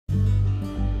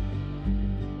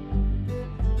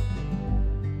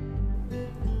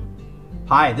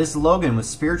Hi, this is Logan with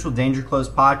Spiritual Danger Close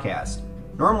Podcast.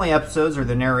 Normally episodes are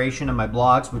the narration of my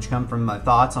blogs which come from my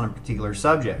thoughts on a particular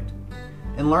subject.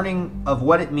 And learning of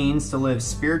what it means to live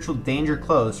spiritual danger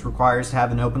close requires to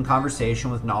have an open conversation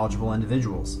with knowledgeable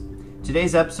individuals.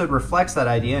 Today's episode reflects that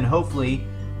idea and hopefully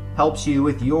helps you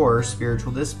with your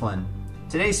spiritual discipline.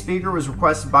 Today's speaker was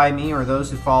requested by me or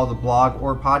those who follow the blog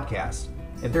or podcast.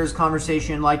 If there's a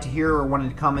conversation you'd like to hear or wanted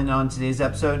to comment on today's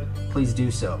episode, please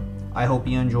do so. I hope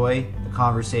you enjoy the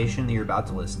conversation that you're about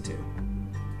to listen to.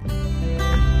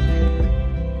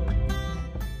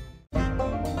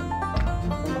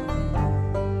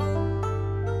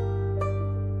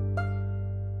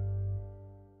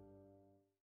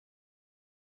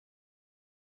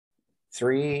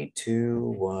 Three,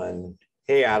 two, one.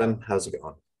 Hey, Adam, how's it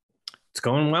going? It's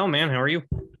going well, man. How are you?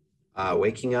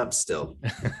 Waking up still.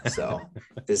 So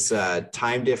this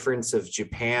time difference of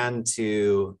Japan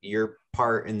to your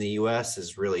part in the US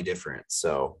is really different.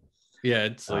 So yeah,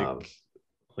 it's like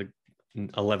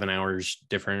 11 hours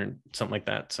different, something like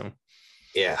that. So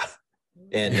yeah.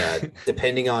 And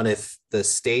depending on if the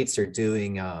states are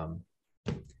doing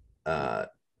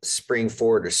spring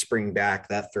forward or spring back,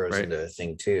 that throws into a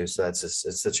thing too. So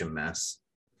it's such a mess.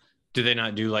 Do they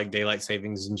not do like daylight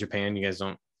savings in Japan? You guys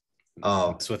don't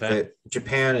mess with that?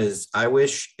 Japan is, I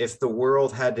wish if the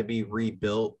world had to be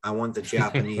rebuilt, I want the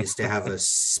Japanese to have a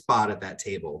spot at that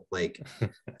table. Like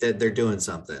that they're doing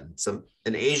something.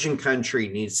 An Asian country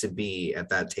needs to be at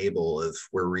that table. If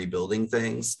we're rebuilding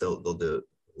things, they'll do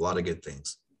a lot of good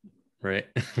things. Right.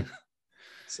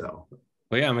 So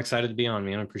well, yeah, I'm excited to be on,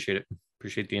 man. I appreciate it.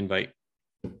 Appreciate the invite.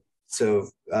 So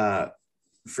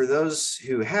for those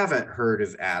who haven't heard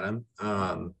of Adam,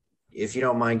 if you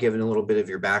don't mind giving a little bit of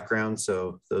your background,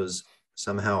 so those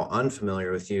somehow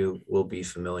unfamiliar with you will be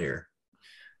familiar.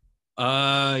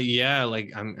 Yeah,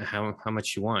 like how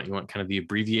much you want? You want kind of the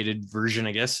abbreviated version,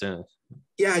 I guess.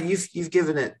 Yeah, you've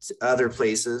given it other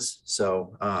places,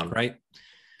 so right.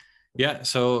 Yeah,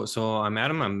 so I'm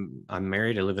Adam. I'm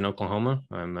married. I live in Oklahoma.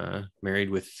 I'm married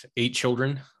with 8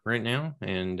 children right now,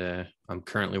 and I'm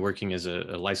currently working as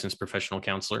a licensed professional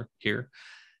counselor here.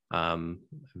 I've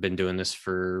been doing this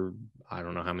for I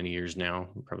don't know how many years now,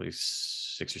 probably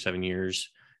 6 or 7 years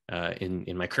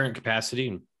in my current capacity.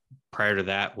 And prior to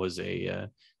that was a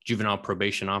juvenile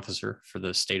probation officer for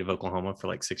the state of Oklahoma for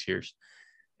like 6 years.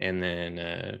 And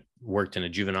then worked in a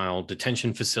juvenile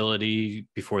detention facility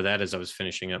before that as I was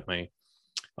finishing up my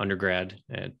undergrad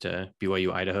at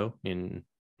BYU, Idaho in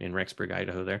Rexburg,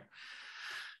 Idaho there.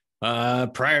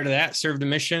 Prior to that, served a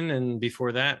mission, and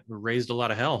before that, raised a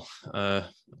lot of hell.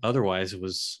 Otherwise, it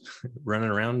was running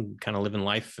around, kind of living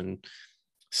life, and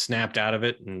snapped out of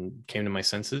it and came to my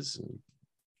senses and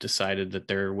decided that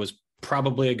there was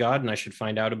probably a God and I should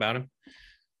find out about him.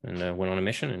 And went on a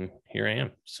mission, and here I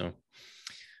am. So,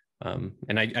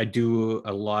 and I do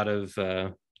a lot of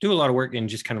work in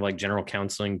just kind of like general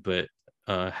counseling, but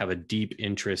have a deep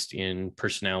interest in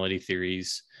personality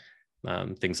theories.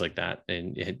 Things like that.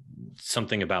 And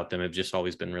something about them have just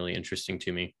always been really interesting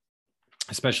to me,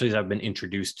 especially as I've been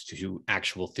introduced to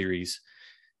actual theories.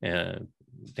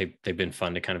 They've been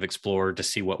fun to kind of explore, to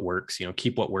see what works,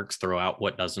 keep what works, throw out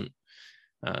what doesn't.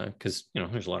 Cause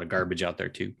there's a lot of garbage out there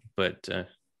too, but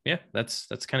yeah, that's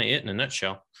kind of it in a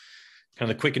nutshell,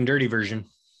 kind of the quick and dirty version.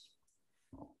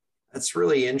 That's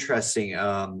really interesting.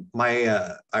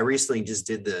 I recently just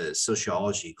did the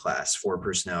sociology class for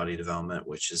personality development,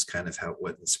 which is kind of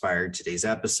what inspired today's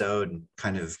episode and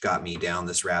kind of got me down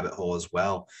this rabbit hole as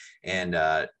well. And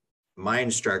my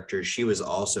instructor, she was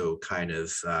also kind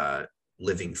of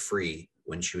living free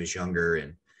when she was younger.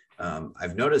 And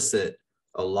I've noticed that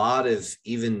a lot of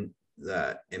even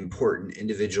the important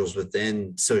individuals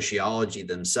within sociology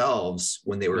themselves,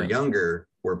 when they were younger,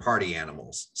 were party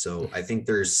animals. So I think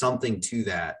there's something to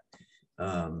that.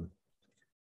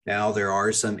 Now there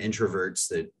are some introverts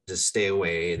that just stay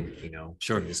away and,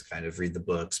 just kind of read the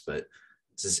books, but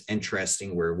it's just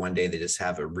interesting where one day they just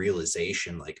have a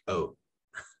realization like, oh.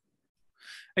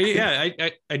 Yeah,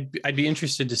 I'd be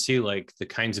interested to see like the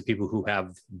kinds of people who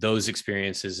have those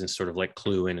experiences and sort of like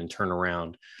clue in and turn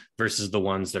around versus the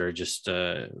ones that are just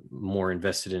more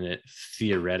invested in it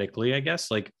theoretically, I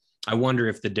guess. Like, I wonder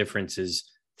if the difference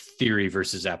is theory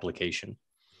versus application.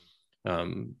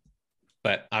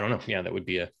 But I don't know. Yeah, that would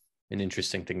be an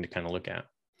interesting thing to kind of look at.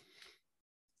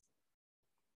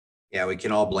 Yeah, we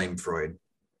can all blame Freud.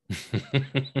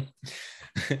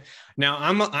 Now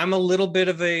I'm a little bit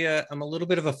of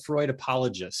a Freud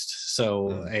apologist.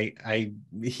 So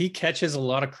he catches a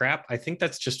lot of crap. I think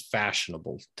that's just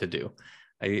fashionable to do.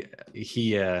 I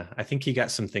think he got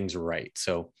some things right.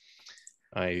 So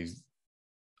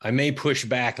I may push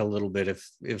back a little bit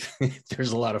if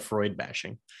there's a lot of Freud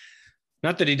bashing.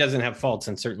 Not that he doesn't have faults,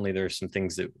 and certainly there are some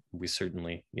things that we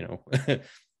certainly,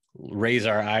 raise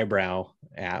our eyebrow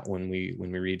at when we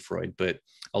read Freud. But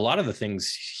a lot of the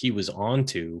things he was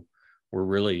onto were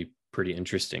really pretty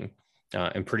interesting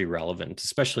and pretty relevant,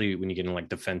 especially when you get into like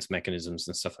defense mechanisms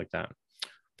and stuff like that.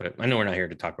 But I know we're not here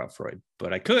to talk about Freud,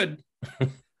 but I could.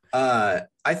 I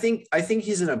think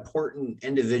he's an important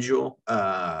individual.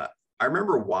 I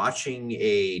remember watching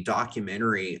a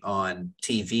documentary on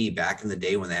TV back in the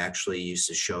day when they actually used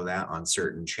to show that on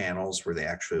certain channels, where they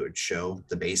actually would show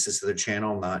the basis of the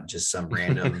channel, not just some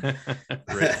random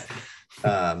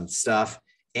stuff.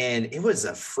 And it was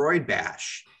a Freud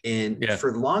bash. And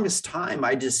for the longest time,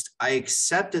 I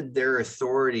accepted their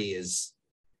authority as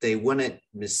they wouldn't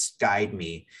misguide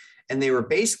me. And they were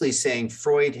basically saying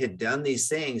Freud had done these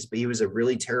things, but he was a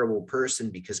really terrible person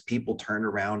because people turned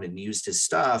around and used his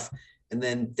stuff. And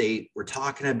then they were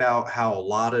talking about how a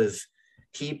lot of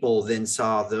people then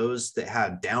saw those that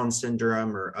had Down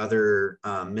syndrome or other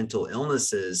mental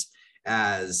illnesses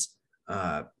as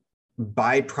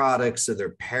byproducts of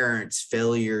their parents'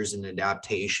 failures and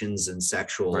adaptations and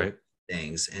sexual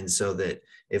things. And so that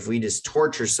if we just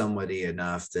torture somebody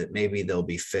enough, that maybe they'll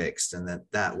be fixed. And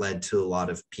that led to a lot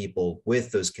of people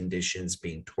with those conditions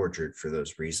being tortured for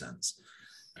those reasons.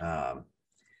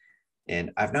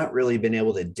 And I've not really been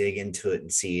able to dig into it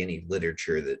and see any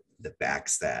literature that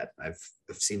backs that. I've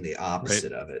seen the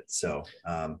opposite of it. So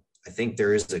I think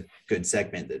there is a good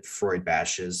segment that Freud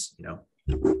bashes,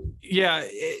 Yeah,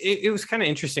 it was kind of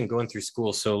interesting going through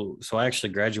school. So I actually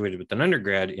graduated with an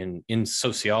undergrad in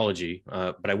sociology,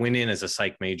 but I went in as a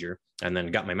psych major and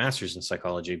then got my master's in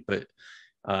psychology. But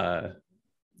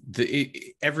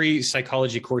every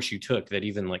psychology course you took that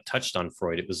even like touched on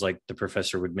Freud, it was like the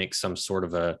professor would make some sort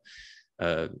of a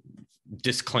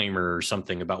disclaimer or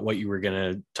something about what you were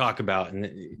going to talk about.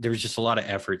 And there was just a lot of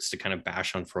efforts to kind of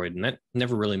bash on Freud. And that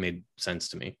never really made sense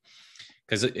to me,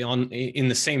 because in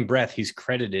the same breath, he's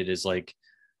credited as like,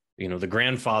 the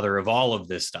grandfather of all of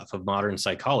this stuff, of modern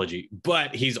psychology,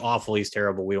 but he's awful. He's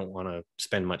terrible. We don't want to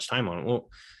spend much time on it. Well,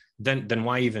 then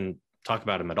why even talk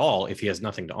about him at all if he has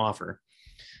nothing to offer?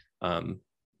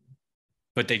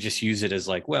 But they just use it as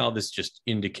like, well, this just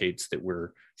indicates that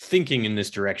we're thinking in this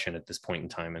direction at this point in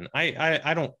time. And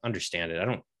I don't understand it. I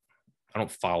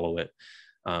don't follow it.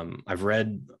 I've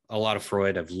read a lot of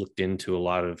Freud. I've looked into a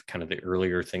lot of kind of the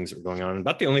earlier things that were going on.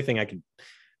 About the only thing I could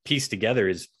piece together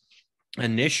is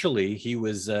initially he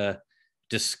was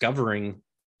discovering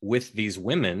with these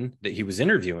women that he was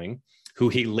interviewing, who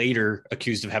he later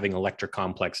accused of having electric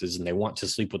complexes and they want to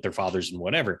sleep with their fathers and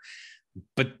whatever.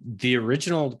 But the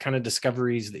original kind of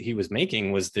discoveries that he was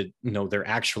making was that, they're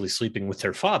actually sleeping with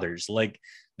their fathers, like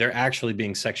they're actually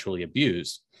being sexually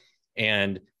abused.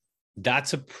 And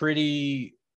that's a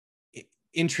pretty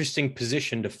interesting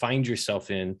position to find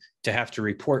yourself in, to have to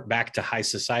report back to high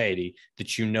society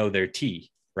that their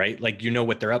tea, right? Like,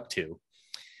 what they're up to.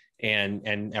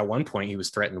 And at one point he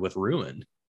was threatened with ruin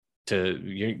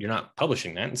you're not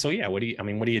publishing that. And so, what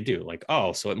do you do? Like,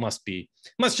 oh, so it must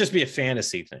just be a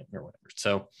fantasy thing or whatever.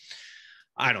 So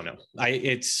I don't know.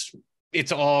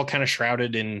 It's all kind of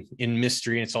shrouded in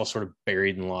mystery, and it's all sort of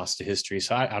buried and lost to history.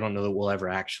 So I don't know that we'll ever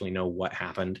actually know what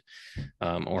happened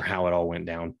or how it all went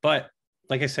down. But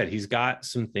like I said, he's got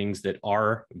some things that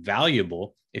are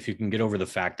valuable if you can get over the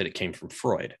fact that it came from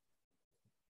Freud.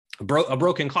 A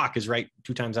broken clock is right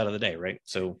 2 times out of the day, right?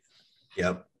 So,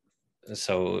 yep.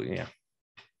 So, yeah.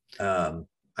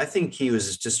 I think he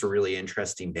was just a really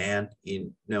interesting man.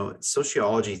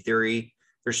 Sociology theory,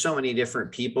 there's so many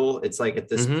different people. It's like at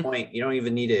this point, you don't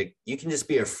even need you can just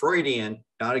be a Freudian,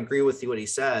 not agree with what he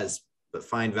says, but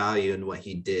find value in what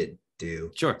he did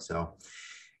do. Sure. So,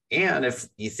 and if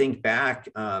you think back,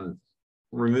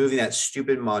 removing that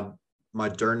stupid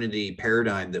modernity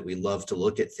paradigm that we love to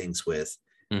look at things with,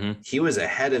 he was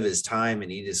ahead of his time,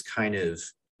 and he just kind of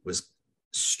was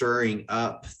stirring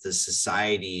up the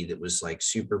society that was like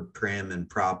super prim and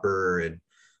proper,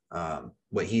 and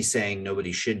what he's saying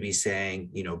nobody should be saying.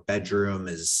 Bedroom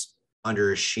is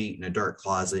under a sheet in a dark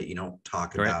closet, you don't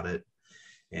talk about it.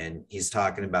 And he's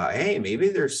talking about, hey, maybe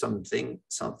there's something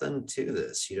to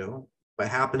this. What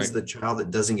happens to the child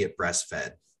that doesn't get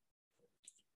breastfed?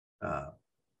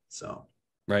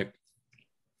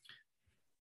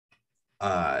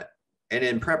 And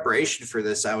in preparation for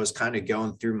this, I was kind of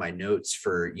going through my notes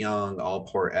for Jung,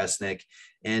 Allport, Eysenck.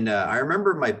 And I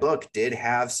remember my book did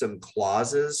have some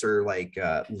clauses or like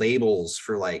labels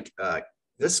for like,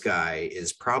 this guy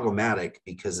is problematic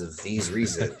because of these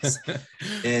reasons.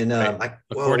 And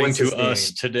according to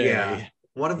us today.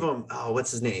 one of them, oh,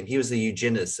 what's his name? He was a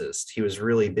eugenicist. He was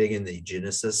really big in the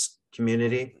eugenicist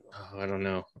community. Oh, I don't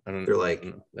know. They're like,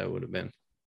 that would have been.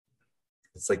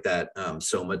 It's like that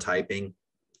soma typing.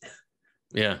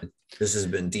 Yeah. This has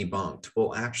been debunked.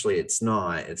 Well, actually, it's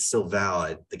not. It's still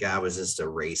valid. The guy was just a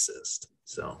racist.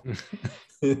 So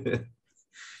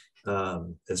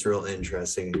it's real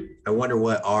interesting. I wonder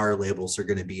what our labels are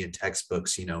going to be in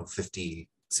textbooks, 50,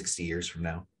 60 years from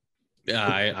now. Yeah,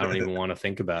 I don't even want to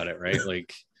think about it, right?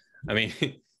 Like, I mean,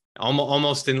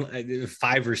 almost in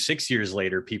 5 or 6 years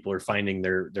later, people are finding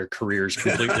their careers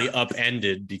completely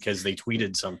upended because they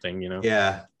tweeted something,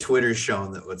 Yeah, Twitter's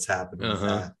showing that what's happening with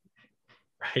that.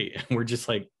 Right. And we're just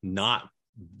like not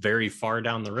very far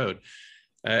down the road.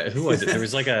 Who was it? There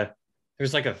was like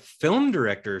a film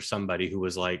director or somebody who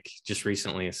was like just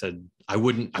recently said, I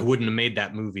wouldn't have made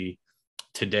that movie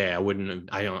today. I don't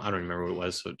remember what it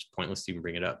was, so it's pointless to even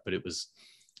bring it up, but it was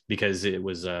because it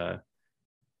was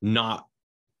not,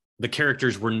 the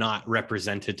characters were not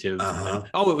representative.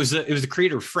 It was the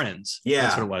creator of Friends. Yeah,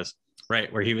 that's what it was.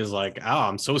 Right, where he was like, oh,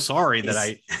 I'm so sorry that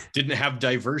I didn't have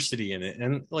diversity in it.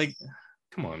 And like,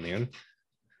 come on, man.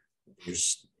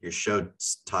 Your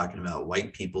show's talking about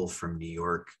white people from New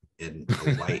York in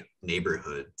a white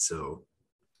neighborhood. So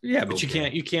yeah, but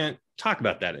you can't talk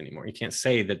about that anymore. You can't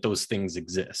say that those things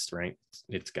exist, right?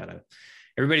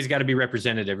 Everybody's got to be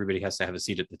represented. Everybody has to have a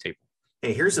seat at the table.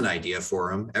 Hey, here's an idea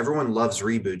for them. Everyone loves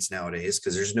reboots nowadays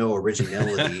because there's no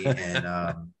originality in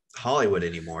Hollywood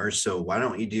anymore. So why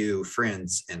don't you do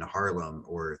Friends in Harlem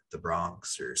or the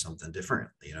Bronx or something different?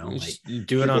 Like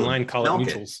do it online, call it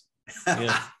mutuals.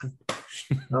 Yeah.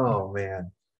 Oh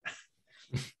man.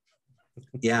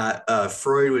 Yeah,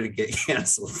 Freud would get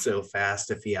canceled so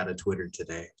fast if he had a Twitter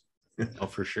today. Oh,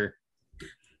 for sure.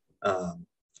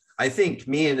 I think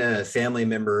me and a family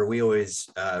member, we always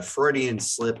Freudian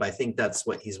slip. I think that's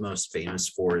what he's most famous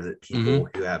for, that people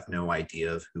who have no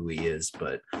idea of who he is,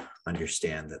 but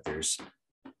understand that there's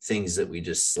things that we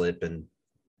just slip. And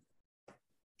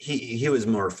he was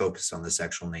more focused on the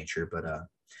sexual nature, but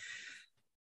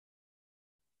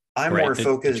I'm more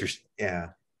focused.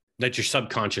 That your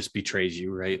subconscious betrays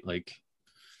you, right? Like,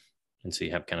 and so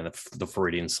you have kind of the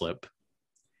Freudian slip.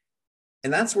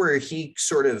 And that's where he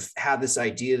sort of had this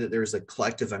idea that there's a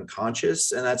collective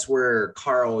unconscious. And that's where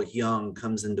Carl Jung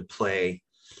comes into play.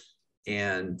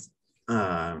 And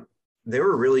they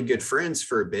were really good friends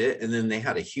for a bit. And then they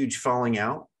had a huge falling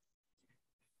out.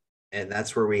 And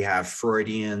that's where we have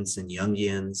Freudians and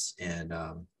Jungians. And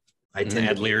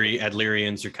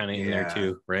Adlerians are kind of in there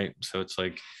too, right? So it's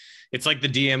like the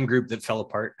DM group that fell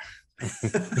apart.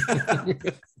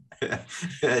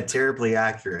 Terribly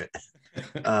accurate.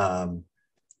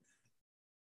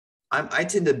 I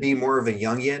tend to be more of a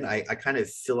Jungian. I kind of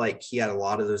feel like he had a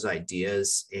lot of those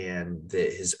ideas, and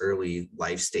that his early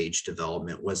life stage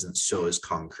development wasn't so as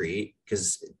concrete,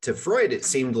 because to Freud, it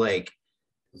seemed like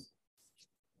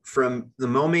from the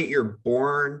moment you're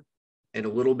born and a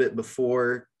little bit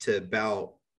before to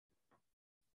about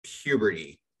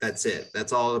puberty, that's it.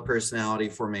 That's all the personality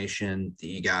formation that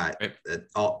you got. Right.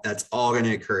 That's all going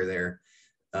to occur there.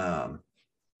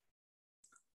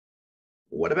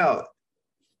 What about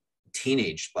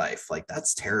teenage life? Like,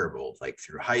 that's terrible. Like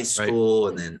through high school,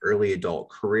 right, and then early adult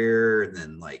career, and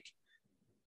then like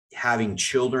having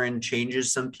children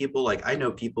changes some people. Like I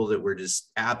know people that were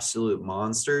just absolute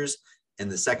monsters,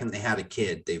 and the second they had a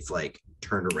kid, they've like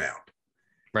turned around.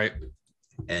 Right.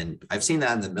 And I've seen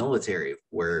that in the military,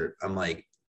 where I'm like,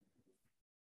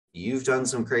 you've done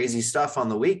some crazy stuff on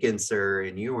the weekend, sir,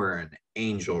 and you are an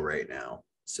angel right now.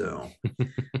 So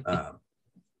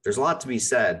there's a lot to be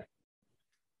said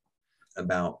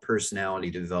about personality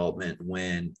development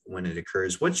when it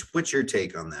occurs. What's your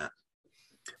take on that?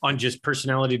 On just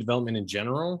personality development in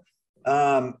general?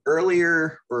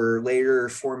 Earlier or later,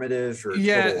 formative or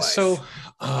total life? So,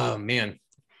 oh man.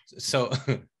 So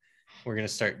we're going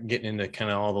to start getting into kind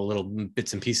of all the little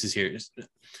bits and pieces here.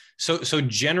 So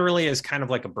generally, as kind of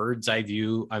like a bird's eye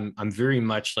view, I'm very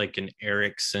much like an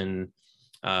Ericson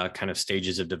kind of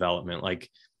stages of development. Like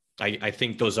I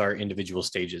think those are individual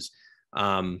stages.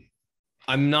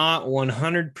 I'm not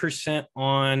 100%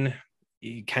 on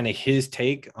kind of his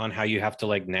take on how you have to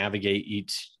like navigate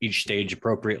each stage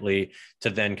appropriately to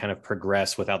then kind of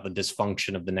progress without the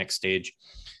dysfunction of the next stage.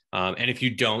 And if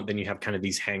you don't, then you have kind of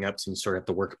these hangups, and you sort of have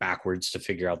to work backwards to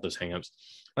figure out those hangups.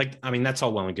 Like, I mean, that's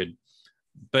all well and good,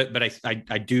 but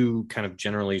I do kind of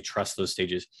generally trust those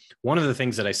stages. One of the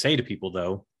things that I say to people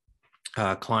though,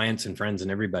 clients and friends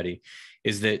and everybody,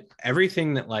 is that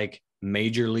everything that like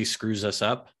majorly screws us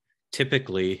up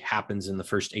typically happens in the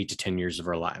first 8 to 10 years of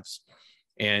our lives.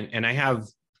 And I have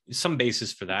some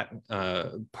basis for that.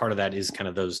 Part of that is kind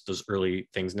of those early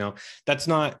things. Now, that's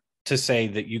not to say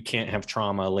that you can't have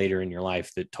trauma later in your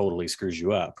life that totally screws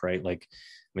you up, right? Like,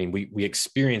 I mean, we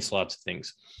experience lots of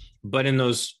things, but in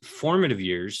those formative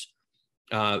years,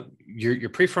 your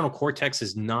prefrontal cortex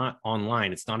is not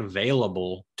online. It's not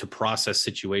available to process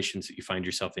situations that you find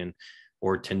yourself in,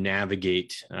 or to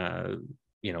navigate,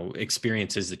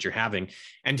 experiences that you're having,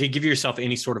 and to give yourself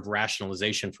any sort of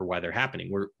rationalization for why they're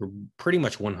happening. We're pretty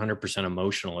much 100%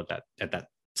 emotional at that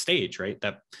stage, right?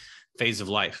 That phase of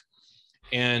life.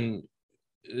 And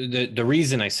the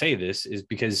reason I say this is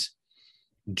because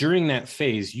during that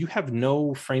phase, you have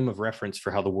no frame of reference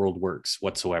for how the world works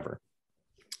whatsoever.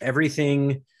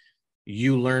 Everything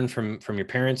you learn from your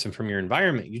parents and from your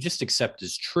environment, you just accept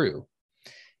as true.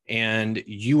 And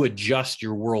you adjust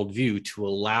your worldview to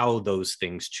allow those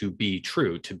things to be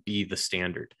true, to be the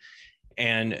standard.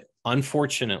 And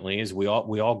unfortunately, as we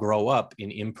all grow up in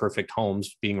imperfect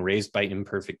homes, being raised by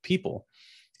imperfect people.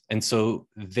 And so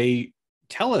they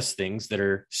tell us things that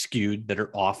are skewed, that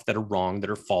are off, that are wrong, that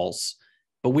are false.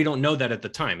 But we don't know that at the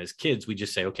time. As kids, we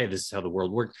just say, okay, this is how the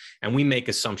world works. And we make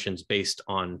assumptions based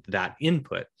on that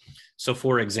input. So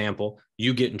for example,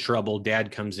 you get in trouble, dad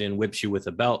comes in, whips you with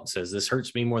a belt, says, this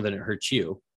hurts me more than it hurts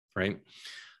you, right?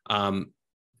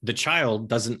 The child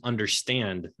doesn't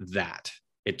understand that.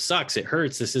 It sucks, it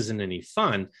hurts, this isn't any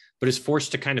fun, but is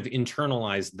forced to kind of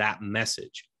internalize that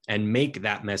message and make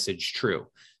that message true.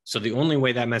 So the only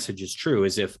way that message is true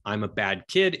is if I'm a bad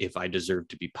kid, if I deserve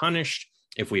to be punished,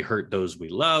 if we hurt those we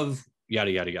love,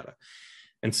 yada, yada, yada.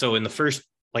 And so in the first,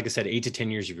 like I said, 8 to 10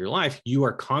 years of your life, you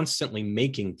are constantly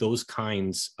making those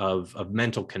kinds of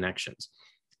mental connections.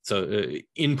 So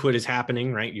input is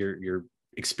happening, right? You're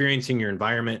experiencing your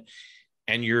environment,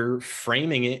 and you're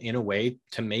framing it in a way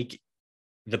to make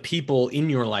the people in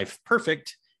your life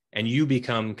perfect, and you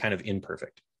become kind of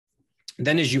imperfect.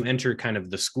 Then as you enter kind of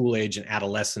the school age and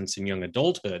adolescence and young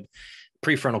adulthood,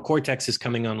 prefrontal cortex is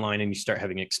coming online, and you start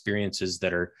having experiences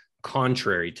that are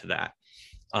contrary to that.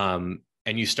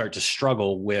 And you start to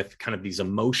struggle with kind of these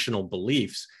emotional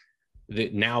beliefs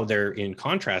that now they're in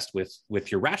contrast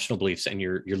with your rational beliefs and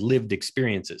your lived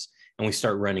experiences. And we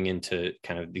start running into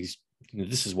kind of these,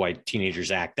 this is why teenagers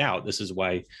act out. This is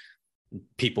why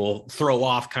people throw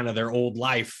off kind of their old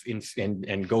life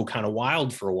and go kind of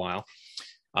wild for a while.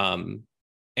 And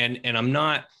I'm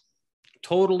not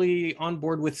totally on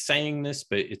board with saying this,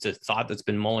 but it's a thought that's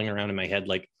been mulling around in my head.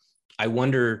 Like, I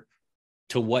wonder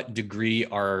to what degree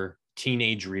our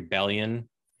teenage rebellion,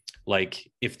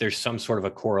 like if there's some sort of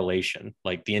a correlation,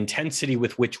 like the intensity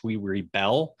with which we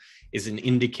rebel is an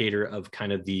indicator of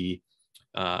kind of the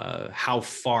how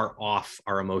far off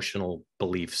our emotional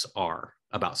beliefs are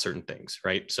about certain things,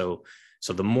 right? So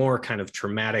the more kind of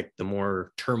traumatic, the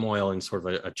more turmoil in sort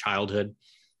of a childhood,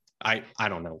 I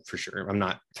don't know for sure. I'm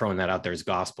not throwing that out there as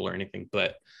gospel or anything,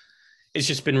 but it's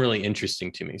just been really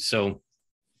interesting to me. So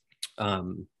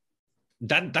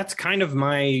that's kind of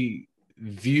my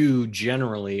view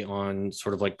generally on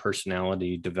sort of like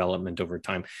personality development over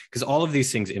time, because all of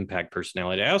these things impact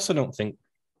personality. I also don't think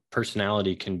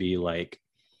personality can be like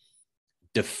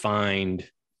defined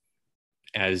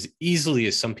as easily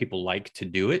as some people like to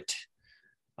do it.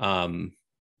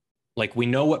 Like, we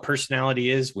know what personality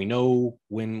is. We know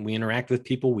when we interact with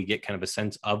people, we get kind of a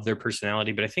sense of their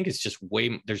personality, but I think it's just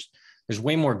there's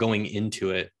way more going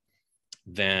into it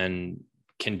than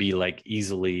can be like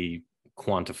easily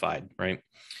quantified, right?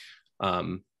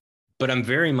 But I'm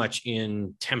very much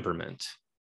in temperament,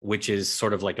 which is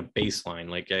sort of like a baseline,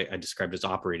 like I described as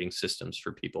operating systems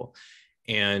for people.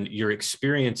 And your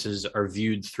experiences are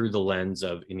viewed through the lens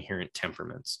of inherent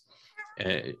temperaments.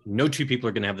 No two people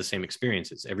are going to have the same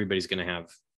experiences. Everybody's going to have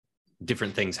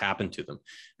different things happen to them.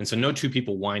 And so no two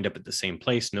people wind up at the same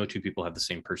place. No two people have the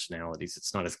same personalities.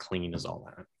 It's not as clean as all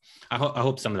that. I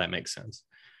hope some of that makes sense.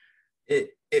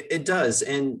 It does.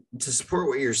 And to support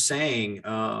what you're saying,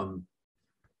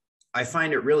 I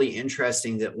find it really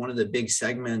interesting that one of the big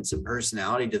segments of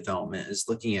personality development is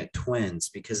looking at twins,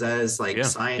 because that is like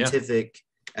scientific,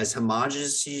 as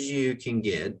homogeneous as you can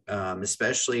get,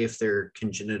 especially if they're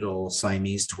congenital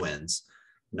Siamese twins,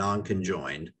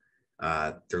 non-conjoined.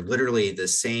 They're literally the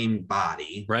same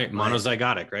body. Right.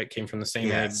 Monozygotic, right? Came from the same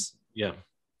egg. Yeah.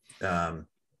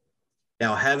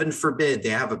 Now, heaven forbid they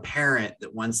have a parent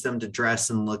that wants them to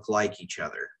dress and look like each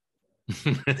other.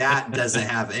 That doesn't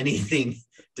have anything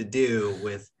to do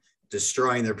with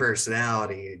destroying their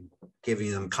personality and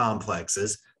giving them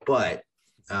complexes. But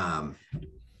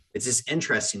it's just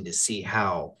interesting to see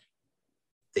how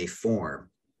they form.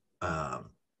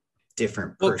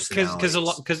 different Well, personalities.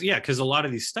 because a lot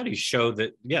of these studies show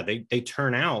that they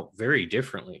turn out very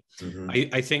differently.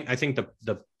 I think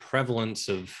the prevalence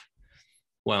of,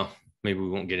 well, maybe we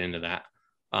won't get into that.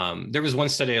 There was one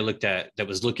study I looked at that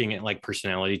was looking at like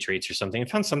personality traits or something. I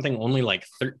found something only like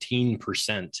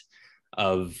 13%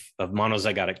 of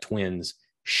monozygotic twins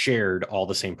shared all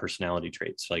the same personality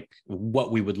traits, like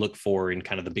what we would look for in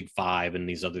kind of the big five and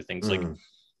these other things. Like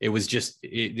it was just,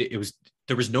 it was,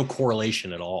 there was no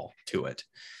correlation at all to it,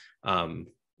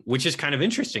 which is kind of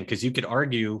interesting because you could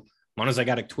argue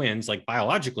monozygotic twins, like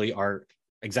biologically, are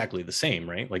exactly the same,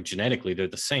 right? Like genetically, they're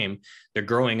the same. They're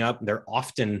growing up. They're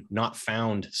often not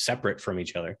found separate from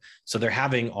each other. So they're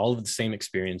having all of the same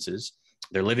experiences.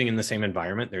 They're living in the same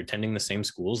environment. They're attending the same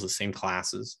schools, the same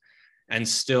classes, and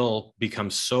still become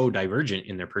so divergent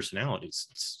in their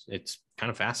personalities. It's kind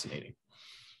of fascinating.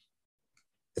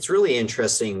 It's really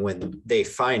interesting when they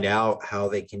find out how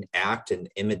they can act and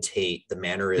imitate the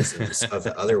mannerisms of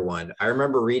the other one. I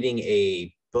remember reading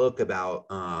a book about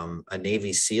a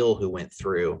Navy SEAL who went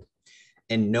through,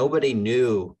 and nobody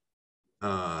knew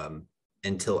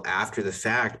until after the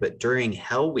fact, but during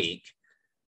Hell Week,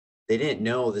 they didn't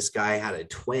know this guy had a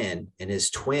twin, and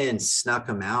his twin snuck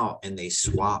him out and they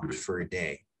swapped for a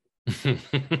day.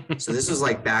 So this was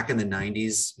like back in the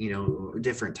 90s, you know,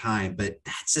 different time, but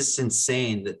that's just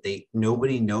insane that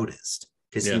nobody noticed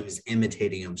because he was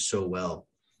imitating him so well.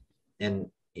 And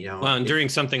you know, well, and during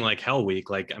something like Hell Week,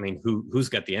 like, I mean, who's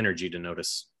got the energy to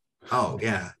notice? Oh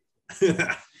yeah.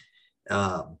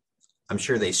 I'm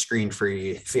sure they screen for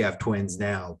you if you have twins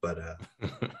now, but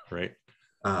right.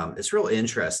 It's real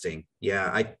interesting.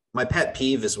 Yeah, my pet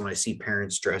peeve is when I see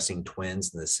parents dressing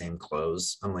twins in the same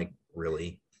clothes. I'm like,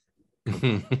 really?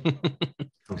 Come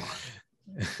on.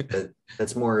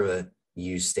 That's more of a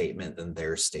you statement than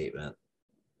their statement.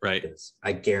 Right.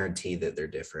 I guarantee that they're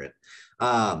different.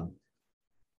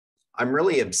 I'm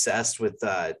really obsessed with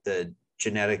the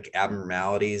genetic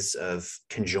abnormalities of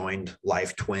conjoined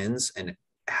life twins and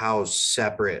how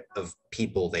separate of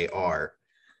people they are.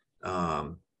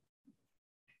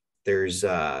 There's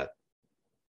a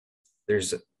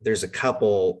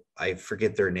couple, I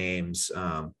forget their names,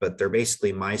 but they're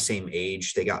basically my same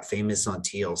age. They got famous on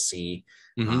TLC.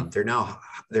 They're now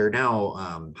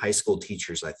high school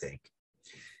teachers, I think.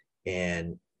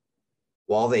 And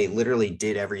while they literally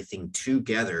did everything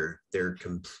together, they're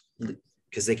complete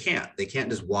because they can't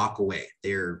just walk away.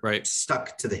 They're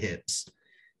stuck to the hips,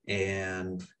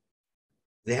 and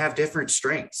they have different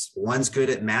strengths. One's good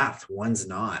at math, one's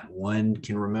not. One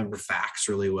can remember facts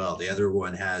really well. The other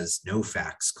one has no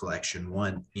facts collection.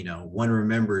 One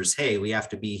remembers, hey, we have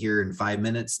to be here in 5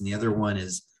 minutes, and the other one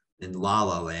is in La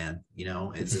La Land. You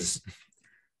know, it's just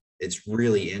it's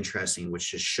really interesting,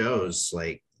 which just shows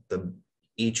like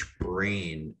each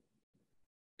brain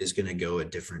is going to go a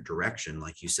different direction,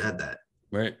 like you said, that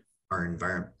our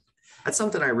environment. That's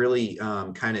something I really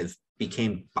kind of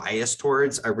became biased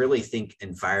towards. I really think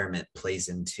environment plays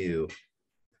into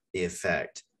the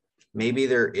effect. Maybe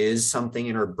there is something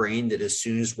in our brain that as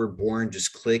soon as we're born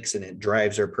just clicks and it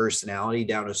drives our personality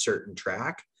down a certain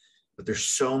track, but there's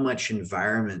so much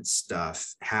environment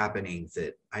stuff happening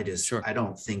that I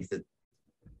don't think that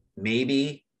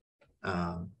maybe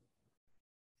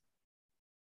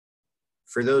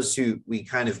for those who we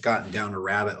kind of gotten down a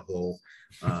rabbit hole,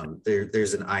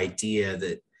 there's an idea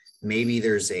that maybe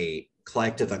there's a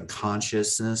collective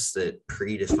unconsciousness that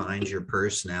predefines your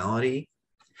personality.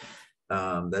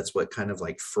 That's what kind of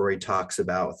like Freud talks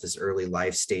about with his early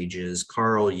life stages.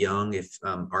 Carl Jung,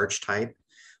 archetype.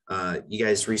 You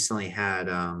guys recently had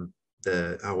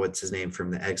what's his name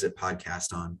from the Exit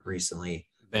podcast on recently?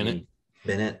 Bennett.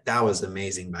 That was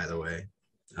amazing, by the way.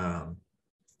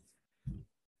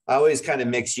 I always kind of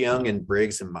mix Jung and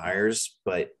Briggs and Myers,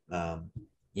 but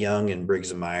Jung and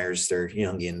Briggs and Myers, they're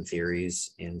Jungian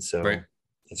theories, and so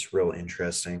it's real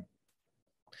interesting.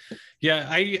 Yeah,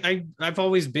 I've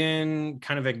always been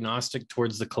kind of agnostic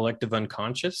towards the collective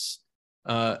unconscious,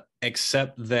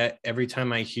 except that every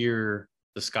time I hear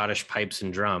the Scottish pipes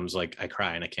and drums, like I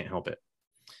cry and I can't help it.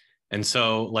 And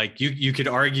so like you could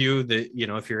argue that, you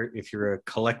know, if you're a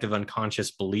collective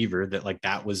unconscious believer, that like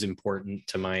that was important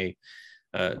to my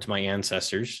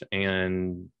ancestors,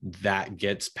 and that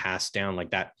gets passed down,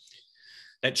 like that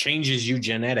changes you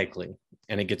genetically,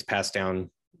 and it gets passed down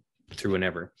through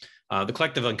whenever. The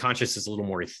collective unconscious is a little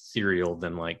more ethereal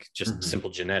than like just simple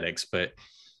genetics, but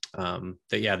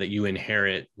that you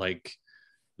inherit like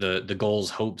the goals,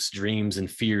 hopes, dreams, and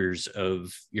fears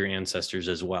of your ancestors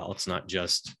as well. It's not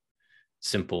just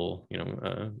simple,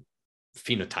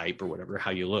 phenotype or whatever,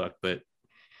 how you look, but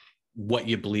what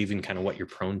you believe in, kind of what you're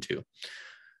prone to,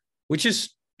 which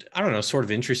is I don't know, sort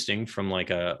of interesting from like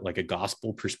a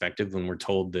gospel perspective, when we're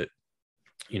told that,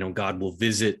 God will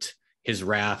visit his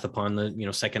wrath upon the,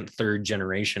 second, third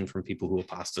generation from people who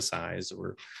apostatize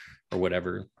or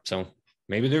whatever. So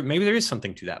maybe there is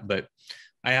something to that, but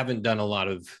I haven't done a lot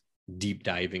of deep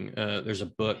diving. There's a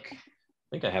book, I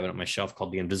think I have it on my shelf,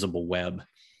 called The Invisible Web,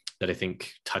 that I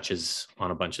think touches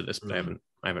on a bunch of this, but I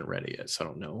haven't read it yet. So I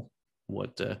don't know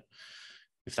what,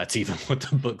 if that's even what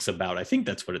the book's about. I think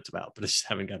that's what it's about, but I just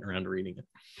haven't gotten around to reading it.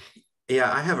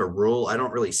 Yeah, I have a rule. I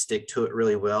don't really stick to it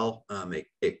really well.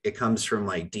 It comes from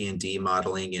like D&D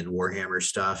modeling and Warhammer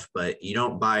stuff, but you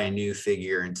don't buy a new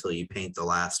figure until you paint the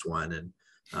last one. And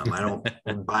I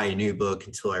don't buy a new book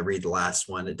until I read the last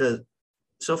one. It does.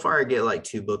 So far, I get like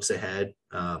 2 books ahead.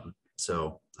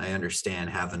 So I understand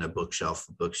having a bookshelf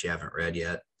of books you haven't read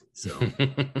yet. So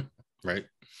right.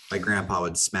 My grandpa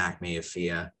would smack me if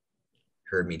he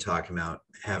heard me talking about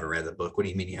haven't read the book. What do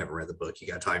you mean you haven't read the book? You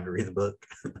got time to read the book?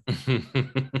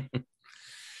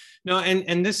 No,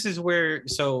 and this is where,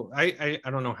 so I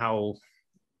don't know how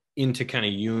into kind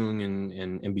of Jung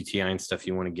and MBTI and stuff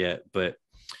you want to get, but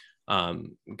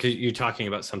because you're talking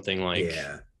about something like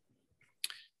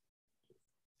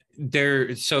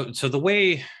so the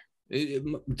way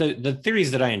the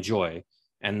theories that I enjoy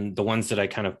and the ones that I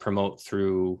kind of promote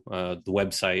through the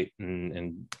website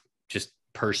and just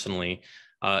personally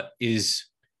is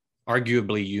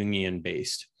arguably Jungian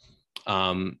based.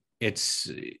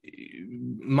 It's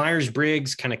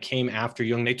Myers-Briggs kind of came after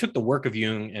Jung. They took the work of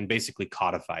Jung and basically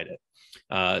codified it.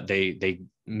 They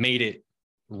made it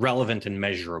relevant and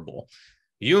measurable.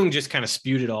 Jung just kind of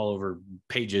spewed it all over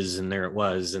pages, and there it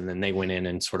was. And then they went in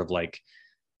and sort of like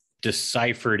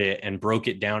deciphered it and broke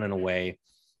it down in a way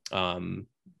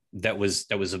that was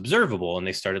observable. And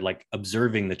they started like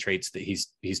observing the traits that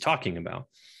he's talking about.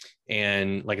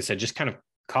 And like I said, just kind of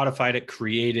codified it,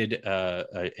 created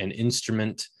an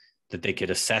instrument that they could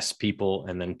assess people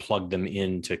and then plug them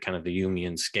into kind of the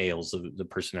Jungian scales of the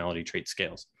personality trait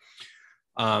scales.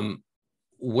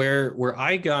 Where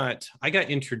I got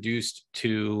introduced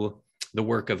to the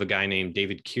work of a guy named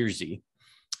David Kiersey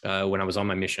when I was on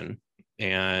my mission,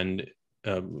 and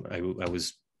I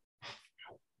was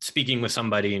speaking with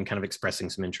somebody and kind of expressing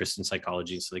some interest in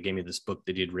psychology. So they gave me this book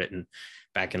that he had written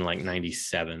back in like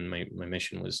 97. My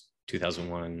mission was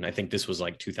 2001. I think this was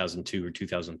like 2002 or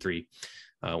 2003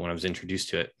 when I was introduced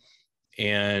to it.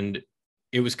 And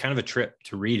it was kind of a trip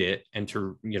to read it and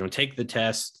to, take the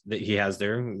test that he has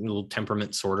there, a little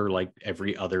temperament sorter like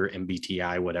every other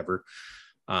MBTI, whatever.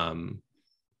 And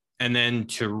then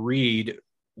to read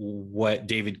what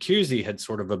David Kiersey had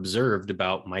sort of observed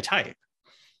about my type,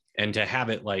 and to have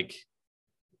it like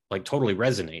totally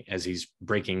resonate as he's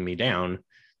breaking me down.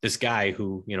 This guy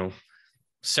who,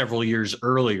 several years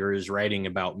earlier is writing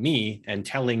about me and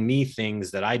telling me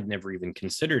things that I'd never even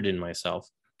considered in myself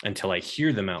until I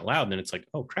hear them out loud. And it's like,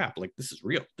 oh crap, like this is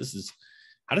real.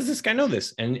 How does this guy know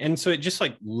this? And so it just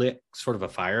like lit sort of a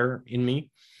fire in me.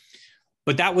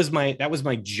 But that was my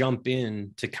jump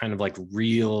in to kind of like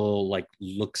real, like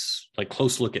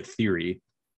close look at theory,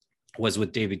 was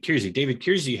with David Kiersey. David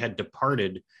Kiersey had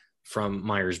departed from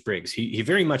Myers-Briggs. He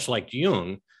very much liked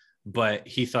Jung, but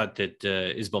he thought that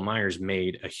Isabel Myers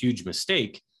made a huge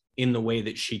mistake in the way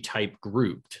that she type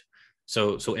grouped.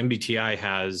 So MBTI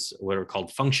has what are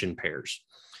called function pairs,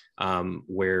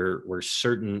 where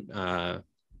certain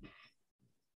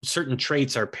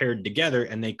traits are paired together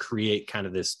and they create kind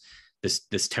of this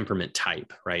temperament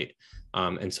type, right?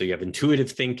 And so you have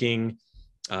intuitive thinking,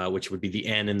 which would be the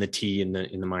N and the T in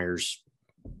the Myers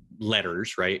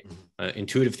letters, right?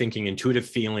 Intuitive thinking, intuitive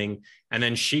feeling, and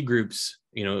then she groups,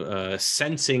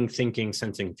 sensing, thinking,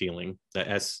 sensing, feeling,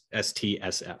 the ST,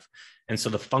 SF. And so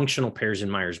the functional pairs in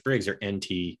Myers-Briggs are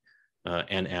NT,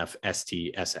 NF,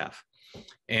 ST, SF.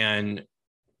 And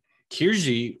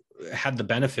Kiersey had the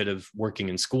benefit of working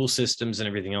in school systems and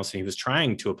everything else, and he was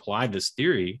trying to apply this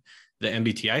theory, the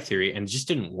MBTI theory, and it just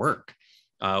didn't work.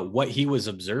 What he was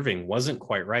observing wasn't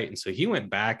quite right. And so he went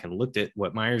back and looked at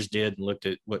what Myers did and looked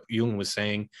at what Jung was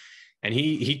saying. And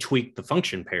he tweaked the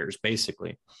function pairs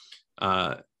basically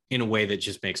in a way that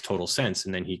just makes total sense.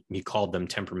 And then he called them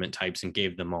temperament types and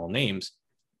gave them all names.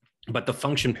 But the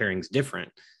function pairing is different.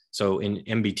 So in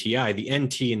MBTI, the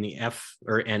NT and the F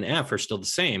or NF are still the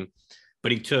same,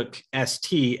 but he took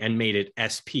ST and made it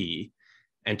SP,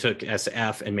 and took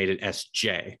SF and made it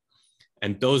SJ.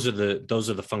 And those are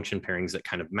the function pairings that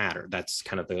kind of matter. That's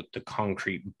kind of the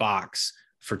concrete box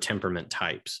for temperament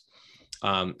types.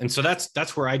 And so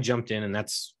that's where I jumped in, and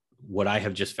that's what I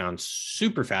have just found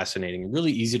super fascinating and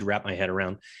really easy to wrap my head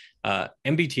around.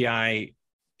 MBTI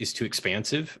is too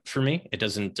expansive for me. It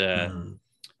doesn't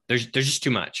there's just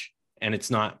too much, and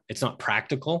it's not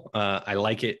practical. I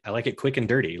like it quick and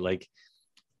dirty. Like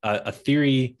a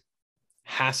theory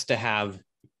has to have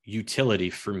utility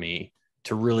for me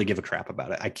to really give a crap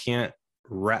about it. I can't,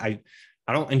 I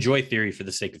don't enjoy theory for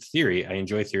the sake of theory. I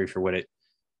enjoy theory for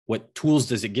what tools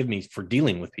does it give me for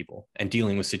dealing with people and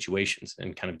dealing with situations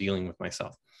and kind of dealing with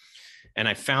myself. And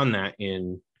I found that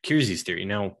in Kiersey's theory.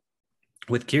 Now,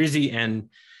 with Kiersey and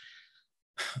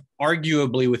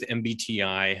arguably with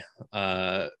MBTI,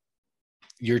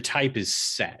 your type is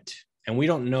set, and we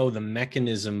don't know the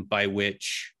mechanism by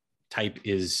which type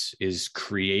is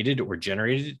created or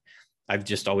generated. I've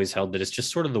just always held that it's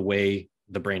just sort of the way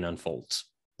the brain unfolds,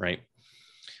 right?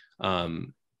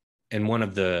 And one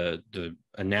of the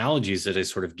analogies that I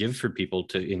sort of give for people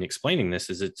in explaining this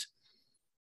is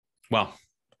well,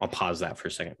 I'll pause that for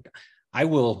a second. I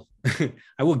will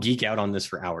geek out on this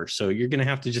for hours. So you're going to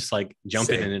have to just like jump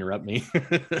in and interrupt me.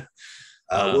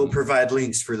 We'll provide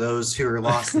links for those who are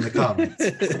lost in the comments.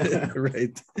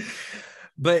 Right.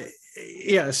 But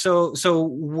yeah, so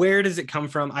where does it come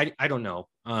from? I don't know.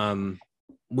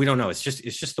 We don't know. It's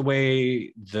just the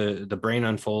way the brain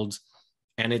unfolds,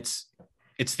 and it's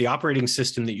the operating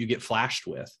system that you get flashed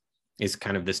with is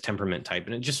kind of this temperament type,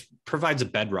 and it just provides a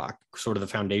bedrock, sort of the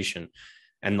foundation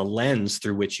and the lens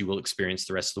through which you will experience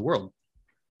the rest of the world.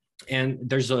 And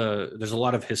there's a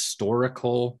lot of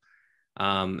historical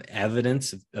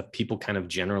evidence of people kind of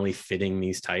generally fitting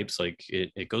these types. Like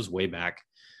it goes way back.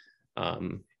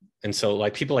 And so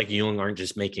like people like Jung aren't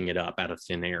just making it up out of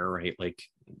thin air, right? Like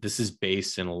this is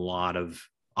based in a lot of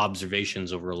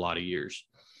observations over a lot of years.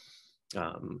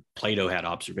 Plato had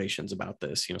observations about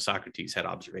this, Socrates had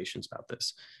observations about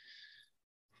this.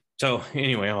 So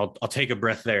anyway, I'll take a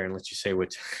breath there and let you say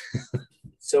what.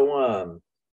 So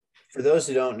for those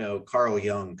who don't know, Carl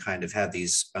Jung kind of had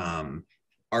these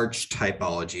arch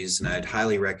typologies, and I'd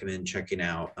highly recommend checking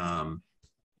out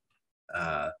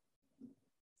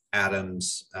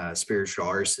Adam's Spiritual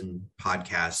Arson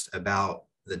podcast about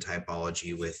the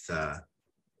typology with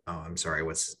I'm sorry,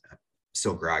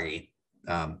 still groggy.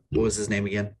 What was his name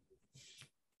again?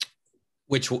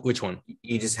 Which one?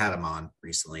 You just had him on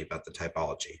recently about the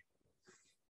typology.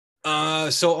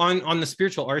 So on the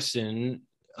Spiritual Arson,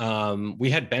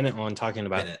 we had Bennett on talking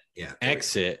about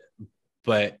exit,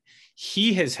 but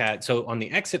he has had, so on the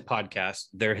Exit podcast,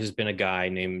 there has been a guy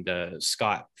named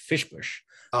Scott Fishbush,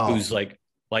 who's like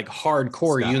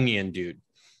hardcore Scott. Jungian dude.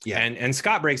 Yeah. And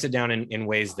Scott breaks it down in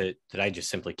ways that I just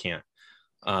simply can't.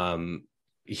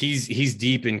 He's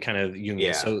deep in kind of Jungian.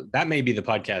 Yeah. So that may be the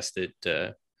podcast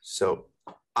that so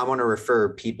I want to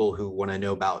refer people who want to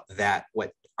know about that,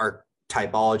 what our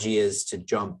typology is, to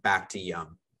jump back to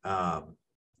Jung.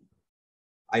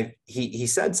 He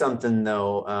said something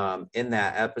though in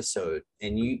that episode,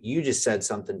 and you just said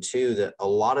something too, that a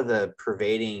lot of the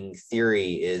pervading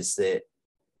theory is that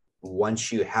once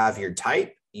you have your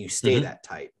type, you stay that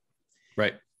type.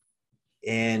 Right.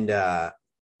 And I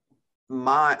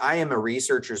am a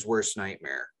researcher's worst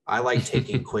nightmare. I like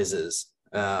taking quizzes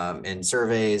and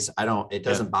surveys. It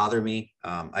doesn't bother me.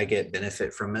 I get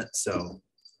benefit from it. So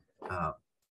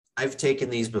I've taken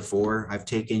these before. I've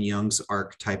taken Jung's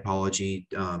archetypology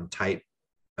typing.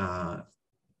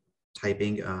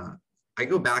 I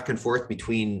go back and forth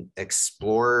between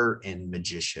explorer and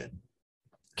magician.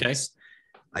 Okay.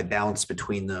 I bounce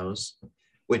between those,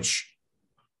 which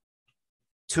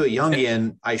to a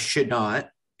Jungian, I should not.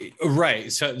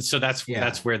 Right. So that's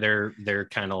where they're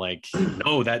kind of like,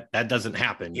 no, that doesn't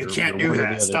happen. You can't do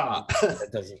that. Stop. That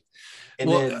doesn't. And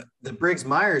then the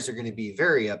Briggs-Myers are going to be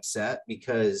very upset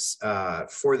because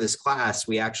for this class,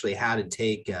 we actually had to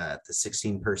take the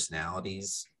 16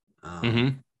 personalities.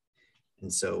 And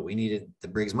so we needed the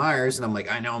Briggs-Myers, and I'm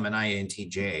like, I know I'm an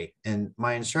INTJ. And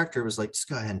my instructor was like, just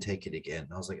go ahead and take it again.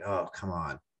 And I was like, oh, come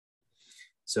on.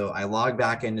 So I logged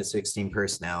back into 16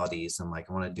 personalities. I'm like,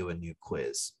 I want to do a new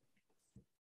quiz.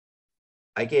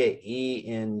 I get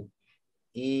ENFJT.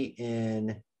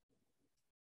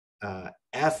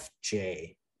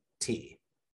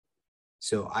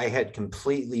 So I had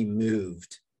completely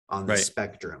moved on the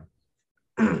spectrum.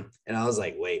 And I was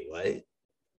like, wait, what?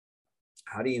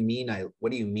 What do you mean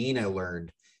I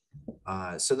learned?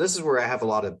 So this is where I have a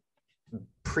lot of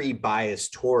pre-bias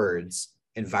towards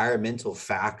environmental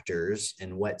factors,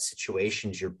 and what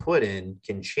situations you're put in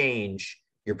can change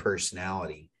your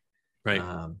personality. Right.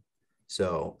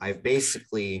 So I've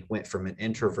basically went from an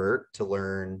introvert to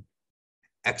learn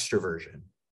extroversion,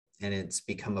 and it's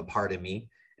become a part of me.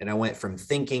 And I went from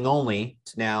thinking only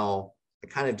to now I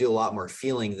kind of do a lot more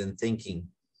feeling than thinking.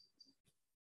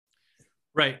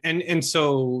 Right. And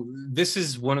so this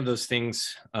is one of those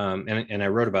things, and I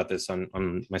wrote about this on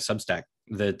my Substack,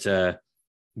 that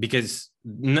because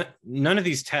none of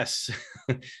these tests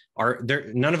are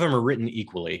there, none of them are written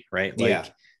equally, right?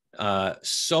 Like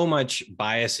so much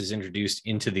bias is introduced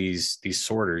into these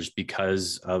sorters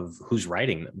because of who's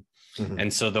writing them. Mm-hmm.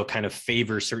 And so they'll kind of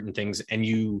favor certain things, and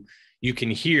you can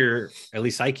hear, at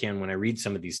least I can when I read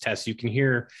some of these tests, you can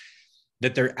hear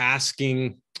that they're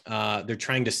asking, they're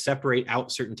trying to separate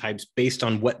out certain types based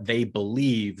on what they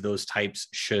believe those types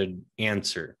should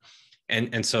answer.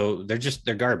 And so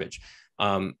they're garbage.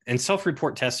 And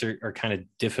self-report tests are kind of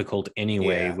difficult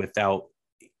anyway, without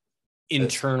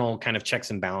internal kind of checks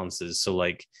and balances. So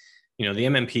like, the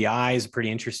MMPI is a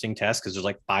pretty interesting test because there's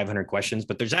like 500 questions,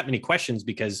 but there's that many questions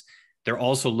because they're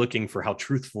also looking for how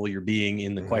truthful you're being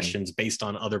in the questions based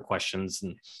on other questions.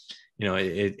 And,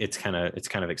 it's kind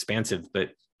of expansive,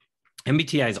 but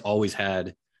MBTI has always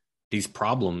had these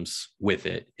problems with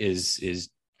it.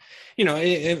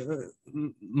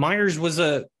 Myers was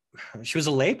a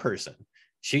lay person.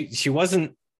 She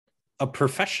wasn't a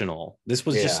professional. This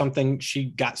was just something she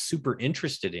got super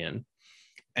interested in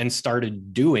and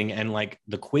started doing. And like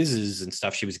the quizzes and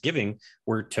stuff she was giving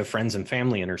were to friends and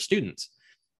family and her students.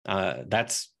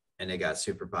 And it got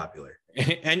super popular.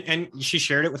 And she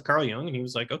shared it with Carl Jung, and he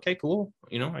was like, okay, cool.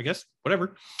 I guess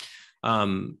whatever.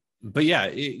 But yeah,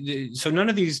 so none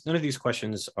of these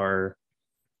questions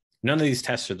none of these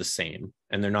tests are the same,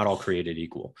 and they're not all created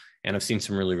equal. And I've seen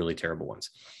some really, really terrible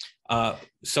ones.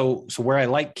 So where I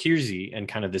like Keirsey and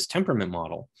kind of this temperament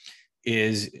model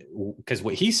is because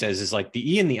what he says is like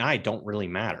the E and the I don't really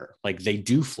matter. Like they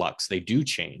do flux, they do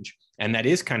change. And that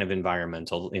is kind of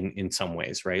environmental in some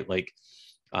ways, right? Like,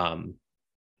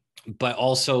 but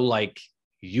also like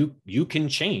you can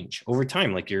change over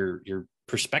time, like your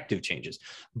perspective changes.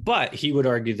 But he would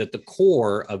argue that the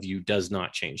core of you does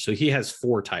not change. So he has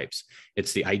 4 types.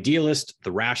 It's the idealist,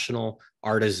 the rational,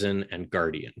 artisan, and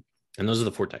guardian. And those are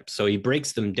the 4 types. So he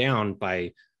breaks them down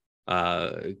by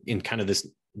in kind of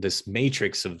this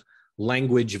matrix of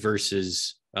language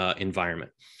versus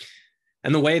environment.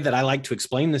 And the way that I like to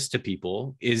explain this to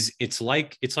people is it's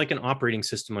like an operating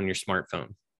system on your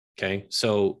smartphone. Okay.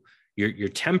 So your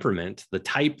temperament, the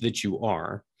type that you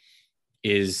are,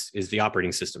 is the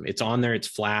operating system. It's on there, it's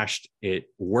flashed, it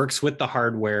works with the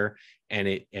hardware, and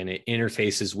it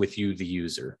interfaces with you, the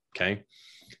user. Okay.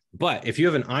 But if you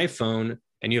have an iPhone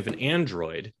and you have an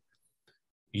Android,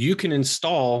 you can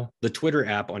install the Twitter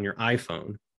app on your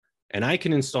iPhone, and I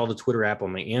can install the Twitter app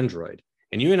on my Android.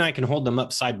 And you and I can hold them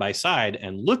up side by side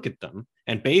and look at them.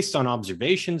 And based on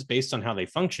observations, based on how they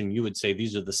function, you would say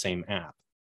these are the same app,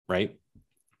 right?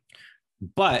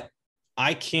 But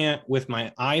I can't, with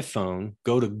my iPhone,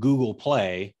 go to Google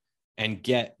Play and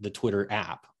get the Twitter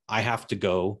app. I have to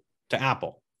go to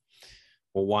Apple.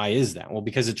 Well, why is that? Well,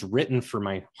 because it's written for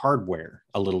my hardware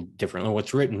a little differently.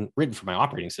 What's written for my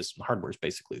operating system, the hardware is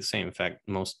basically the same. In fact,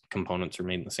 most components are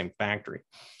made in the same factory.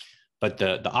 But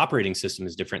the operating system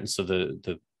is different. And so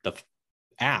the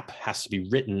app has to be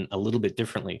written a little bit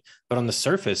differently. But on the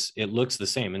surface, it looks the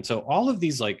same. And so all of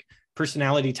these like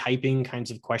personality typing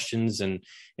kinds of questions, and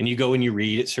you go and you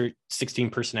read at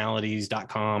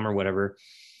 16personalities.com or whatever,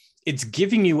 it's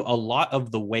giving you a lot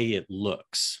of the way it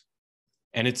looks.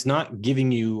 And it's not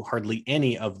giving you hardly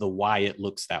any of the why it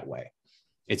looks that way.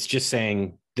 It's just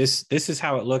saying, this is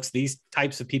how it looks. These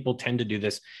types of people tend to do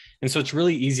this. And so it's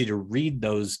really easy to read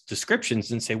those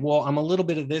descriptions and say, well, I'm a little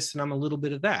bit of this and I'm a little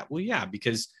bit of that. Well, yeah,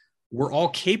 because we're all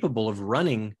capable of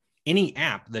running any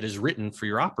app that is written for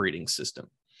your operating system.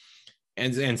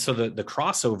 And so the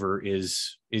crossover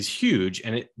is huge,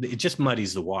 and it just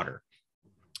muddies the water.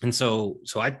 And so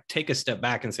I take a step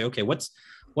back and say, okay, what's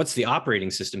the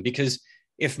operating system? Because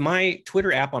if my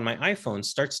Twitter app on my iPhone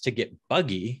starts to get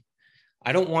buggy,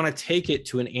 I don't want to take it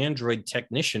to an Android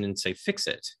technician and say, fix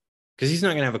it, because he's not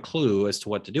going to have a clue as to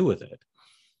what to do with it.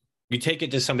 You take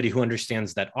it to somebody who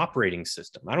understands that operating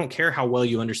system. I don't care how well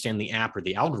you understand the app or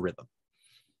the algorithm.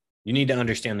 You need to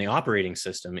understand the operating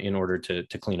system in order to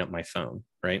clean up my phone,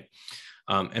 right?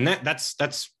 And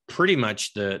that's pretty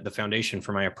much the foundation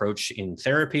for my approach in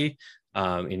therapy,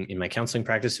 in my counseling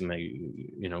practice, in my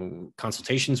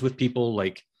consultations with people.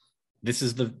 Like, this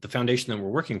is the foundation that we're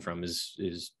working from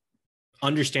is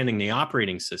understanding the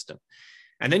operating system.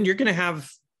 And then you're going to have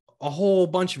a whole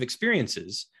bunch of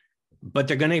experiences, but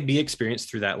they're going to be experienced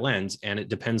through that lens. And it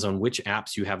depends on which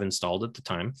apps you have installed at the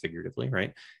time, figuratively,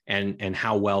 right? And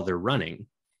how well they're running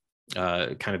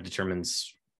kind of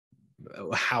determines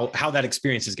how that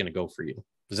experience is going to go for you.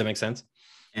 Does that make sense?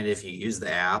 And if you use the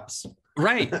apps,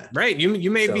 Right.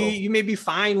 You may So, be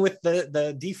fine with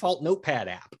the default notepad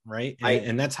app, right?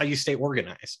 And that's how you stay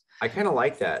organized. I kind of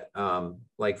like that.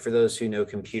 Like for those who know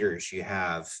computers, you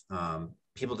have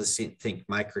people just think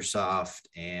Microsoft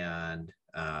and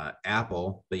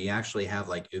Apple, but you actually have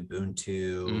like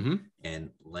Ubuntu and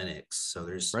Linux. So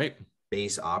there's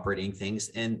base operating things,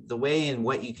 and the way and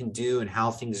what you can do and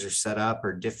how things are set up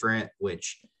are different,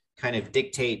 which kind of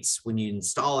dictates when you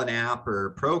install an app or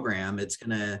a program, it's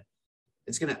gonna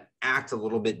act a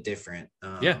little bit different.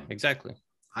 Yeah, exactly.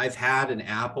 I've had an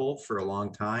Apple for a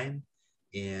long time,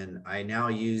 and I now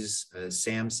use a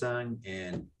Samsung,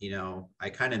 and I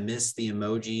kind of miss the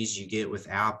emojis you get with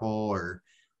Apple, or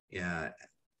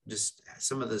just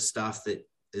some of the stuff that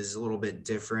is a little bit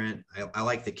different. I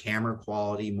like the camera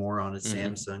quality more on a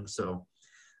Samsung. So,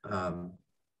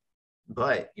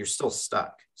 but you're still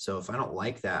stuck. So if I don't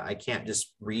like that, I can't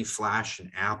just reflash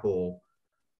an Apple.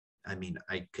 I mean,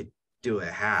 I could do a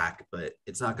hack, but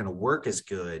it's not going to work as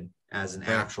good as an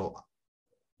actual,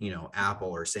 Apple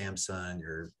or Samsung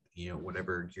or,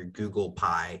 whatever your Google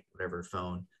Pi, whatever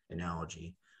phone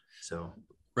analogy. So.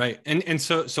 Right. And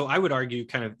so I would argue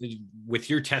kind of with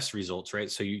your test results, right?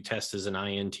 So you test as an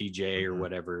INTJ or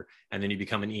whatever, and then you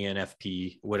become an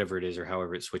ENFP, whatever it is, or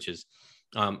however it switches.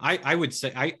 I would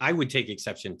say I would take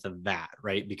exception to that,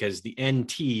 right? Because the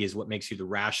NT is what makes you the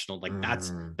rational. Like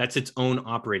that's its own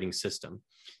operating system.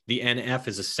 The NF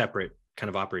is a separate kind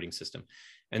of operating system.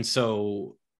 And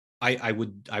so I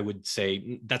would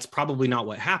say that's probably not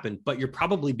what happened, but you're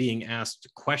probably being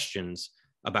asked questions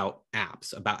about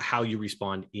apps, about how you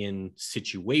respond in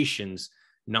situations,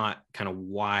 not kind of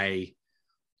why,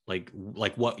 like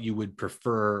what you would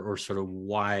prefer or sort of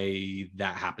why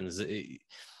that happens.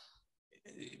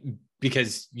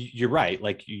 Because you're right.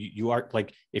 Like you are,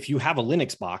 like, if you have a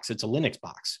Linux box, it's a Linux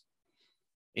box.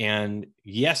 And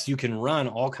yes, you can run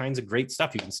all kinds of great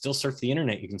stuff. You can still surf the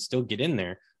internet. You can still get in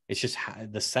there. It's just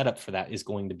the setup for that is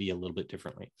going to be a little bit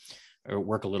differently or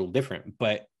work a little different.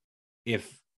 But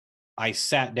if I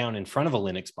sat down in front of a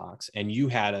Linux box and you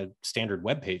had a standard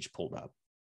web page pulled up,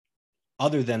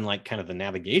 other than like kind of the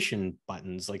navigation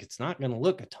buttons, like it's not going to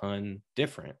look a ton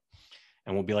different.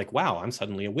 And we'll be like, wow, I'm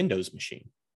suddenly a Windows machine.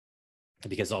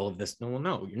 Because all of this,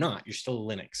 no, you're not. You're still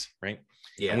a Linux, right?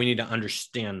 Yeah. And we need to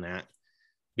understand that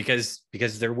because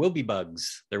there will be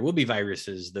bugs, there will be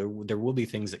viruses, there will be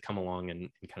things that come along and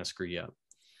kind of screw you up.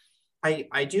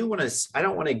 I don't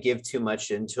want to give too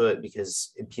much into it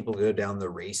because people go down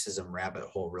the racism rabbit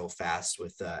hole real fast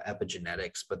with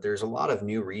epigenetics, but there's a lot of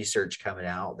new research coming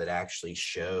out that actually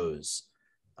shows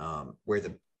where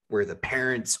the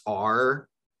parents are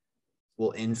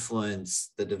will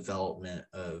influence the development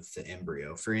of the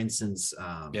embryo. For instance,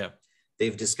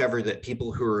 they've discovered that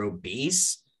people who are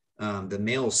obese, the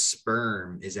male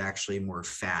sperm is actually more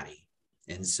fatty.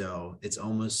 And so it's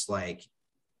almost like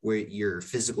where your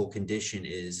physical condition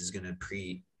is going to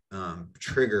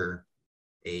trigger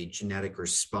a genetic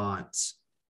response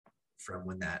from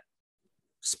when that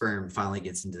sperm finally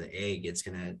gets into the egg. It's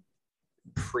going to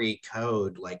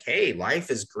pre-code like, hey,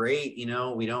 life is great.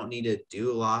 We don't need to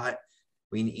do a lot.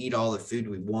 We can eat all the food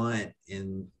we want.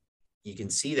 And you can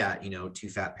see that, two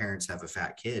fat parents have a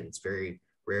fat kid. It's very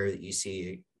rare that you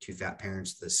see two fat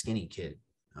parents with a skinny kid.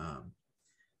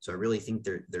 So I really think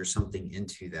there's something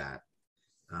into that.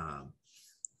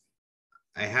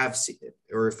 I have seen,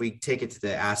 or if we take it to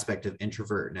the aspect of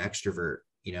introvert and extrovert,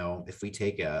 if we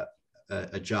take a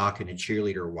jock and a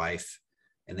cheerleader wife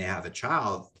and they have a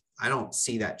child, I don't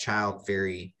see that child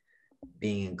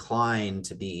being inclined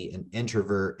to be an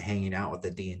introvert hanging out with the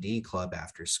D&D club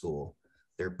after school.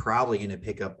 They're probably going to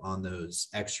pick up on those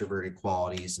extroverted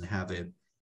qualities and have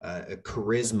a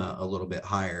charisma a little bit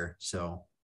higher. So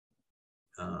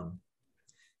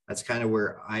that's kind of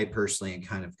where I personally am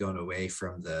kind of going away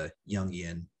from the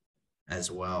Jungian as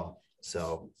well.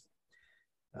 So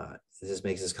this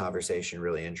makes this conversation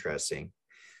really interesting.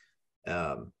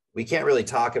 We can't really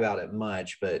talk about it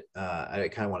much, but I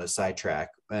kind of want to sidetrack.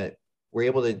 But we're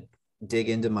able to dig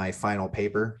into my final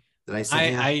paper that I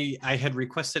sent you. I had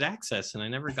requested access and I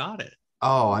never got it.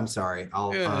 Oh, I'm sorry.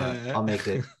 I'll make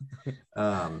it.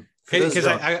 Because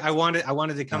I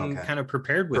wanted to come kind of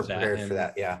prepared with that. For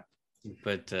that, yeah.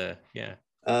 But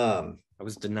I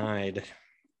was denied.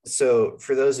 So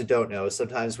for those who don't know,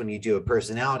 sometimes when you do a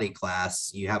personality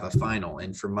class, you have a final.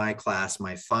 And for my class,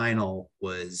 my final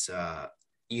was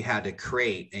you had to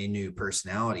create a new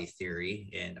personality theory.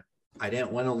 And I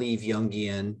didn't want to leave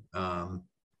Jungian.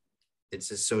 It's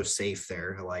just so safe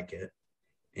there. I like it.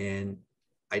 And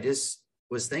I just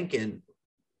was thinking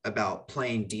about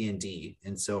playing D&D.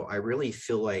 And so I really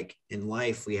feel like in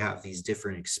life, we have these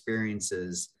different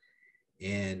experiences.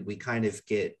 and we kind of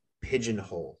get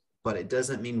pigeonholed, but it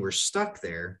doesn't mean we're stuck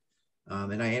there.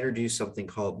 And I introduced something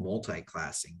called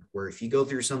multi-classing, where if you go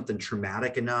through something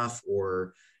traumatic enough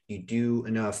or you do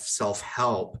enough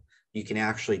self-help, you can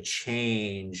actually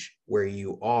change where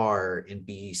you are and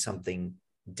be something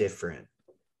different.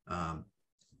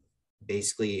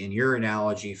 Basically, in your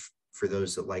analogy, for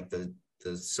those that like the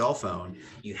cell phone,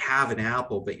 you have an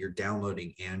Apple, but you're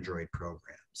downloading Android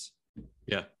programs.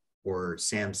 Yeah. Or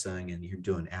Samsung, and you're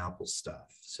doing Apple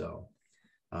stuff. So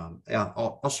yeah,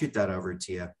 I'll shoot that over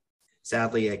to you.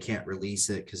 Sadly, I can't release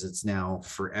it because it's now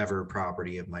forever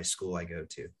property of my school I go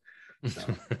to. So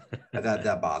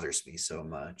that bothers me so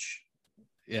much.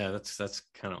 Yeah, that's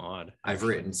kind of odd. I've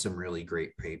written some really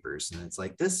great papers, and it's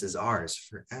like, this is ours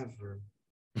forever.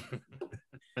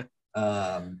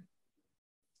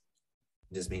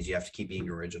 Just means you have to keep being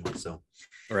original. So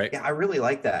right. Yeah, I really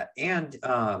like that. And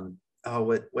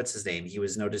what's his name? He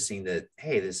was noticing that,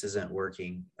 hey, this isn't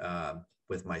working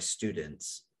with my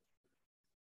students.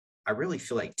 I really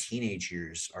feel like teenage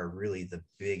years are really the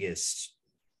biggest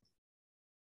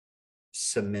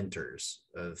cementers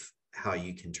of how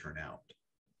you can turn out.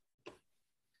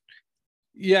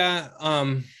 Yeah.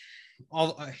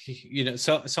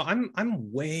 So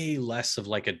I'm way less of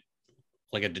like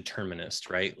a determinist,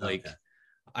 right? Like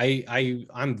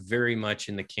I'm very much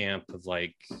in the camp of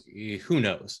like, who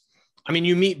knows? I mean,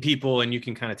 you meet people and you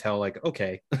can kind of tell like,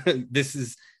 okay, this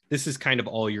is kind of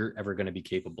all you're ever going to be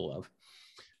capable of.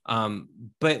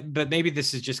 But maybe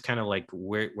this is just kind of like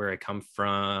where I come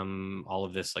from, all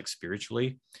of this, like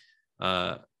spiritually,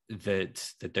 that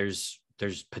there's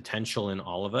potential in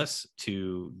all of us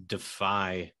to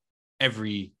defy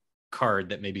every card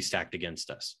that may be stacked against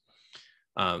us.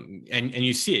 And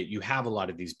you see it, you have a lot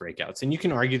of these breakouts, and you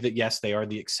can argue that yes, they are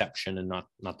the exception and not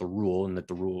the rule, and that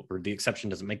the rule or the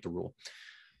exception doesn't make the rule.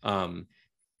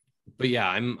 But yeah,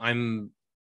 I'm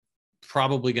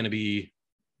probably going to be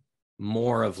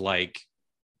more of like,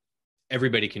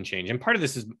 everybody can change. And part of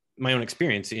this is my own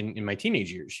experience in my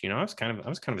teenage years. You know, I was kind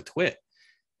of a twit,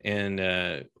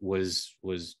 and was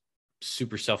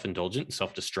super self-indulgent,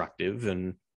 self-destructive,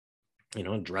 and, you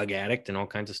know, a drug addict and all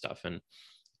kinds of stuff. And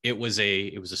it was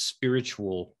a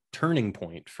spiritual turning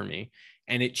point for me,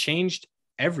 and it changed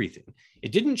everything.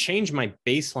 It didn't change my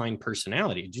baseline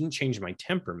personality. It didn't change my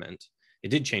temperament. It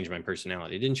did change my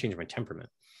personality. It didn't change my temperament.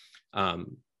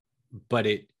 But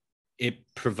it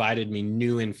provided me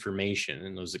new information,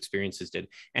 and those experiences did.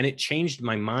 And it changed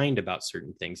my mind about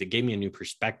certain things. It gave me a new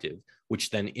perspective, which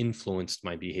then influenced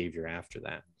my behavior after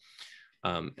that.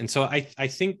 And so I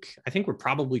think we're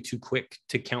probably too quick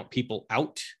to count people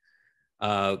out.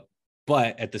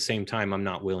 But at the same time, I'm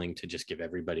not willing to just give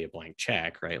everybody a blank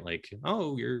check, right? Like,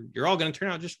 oh, you're all going to turn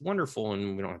out just wonderful,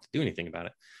 and we don't have to do anything about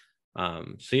it.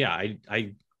 So yeah,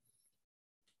 I'm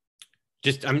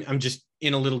just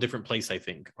in a little different place, I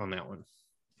think, on that one.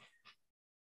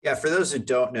 Yeah, for those who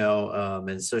don't know,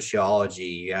 in sociology,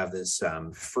 you have this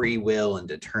free will and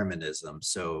determinism.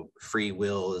 So free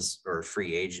will or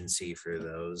free agency, for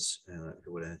those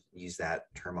who would use that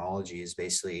terminology, is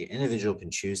basically an individual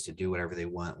can choose to do whatever they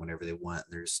want, whenever they want.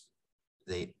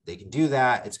 They can do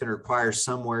that. It's going to require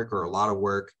some work or a lot of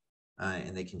work,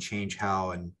 and they can change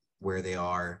how and where they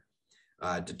are.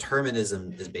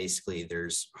 Determinism is basically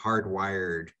there's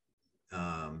hardwired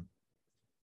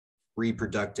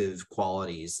reproductive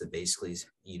qualities that basically,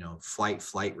 you know, flight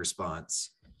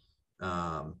response,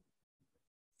 and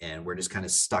we're just kind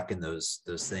of stuck in those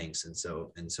things. And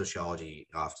so in sociology,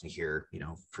 you often hear, you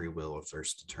know, free will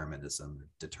versus determinism,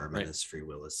 determinists, free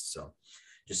willists. So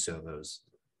just so those,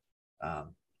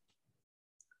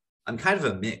 I'm kind of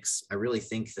a mix. I really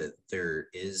think that there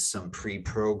is some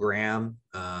pre-program,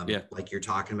 like you're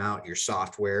talking about your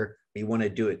software. We want to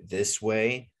do it this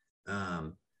way.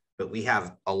 But we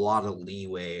have a lot of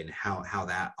leeway in how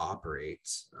that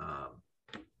operates.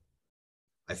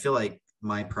 I feel like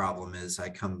my problem is I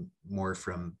come more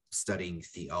from studying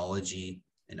theology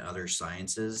and other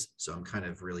sciences. So I'm kind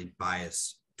of really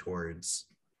biased towards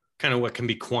kind of what can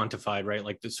be quantified, right?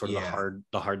 Like the sort of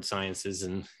the hard sciences.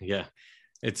 And yeah,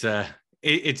 it's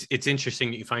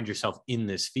interesting that you find yourself in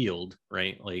this field,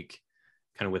 right? Like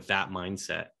kind of with that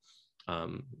mindset.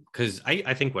 Because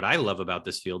I think what I love about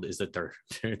this field is that there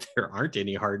aren't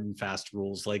any hard and fast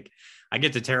rules. Like I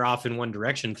get to tear off in one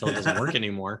direction until it doesn't work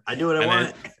anymore. I do what I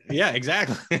want. Yeah,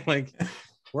 exactly. Like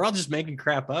we're all just making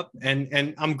crap up,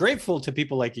 and I'm grateful to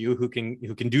people like you who can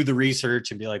do the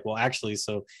research and be like, well, actually,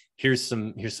 so here's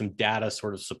some data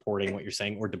sort of supporting what you're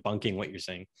saying or debunking what you're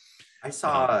saying. I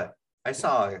saw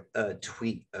a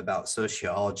tweet about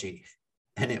sociology,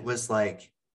 and it was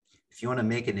like, if you want to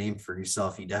make a name for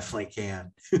yourself, you definitely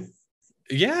can.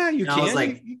 Yeah, you And can. I was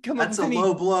like, You come that's up a with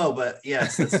low blow, but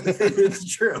yes,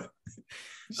 it's true.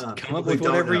 come up with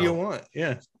whatever you want.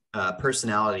 Yeah.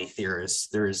 Personality theorists,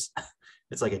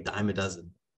 it's like a dime a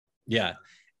dozen. Yeah.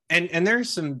 And there's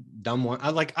some dumb one.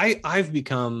 I've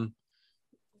become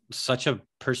such a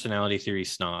personality theory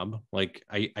snob. Like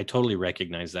I totally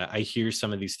recognize that. I hear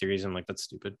some of these theories. I'm like, that's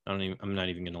stupid. I'm not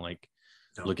even gonna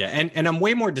look at it. And I'm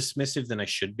way more dismissive than I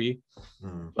should be.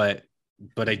 But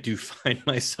I do find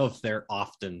myself there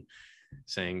often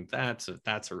saying that's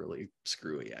a really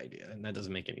screwy idea. And that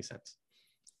doesn't make any sense.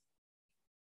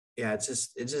 Yeah, it's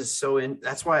just so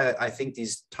that's why I think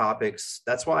these topics,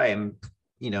 that's why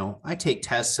I take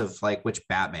tests of like which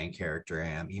Batman character I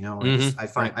am,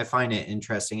 I find it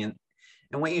interesting. And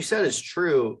what you said is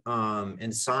true.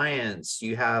 In science,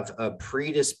 you have a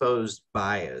predisposed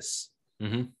bias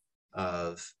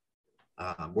of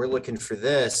we're looking for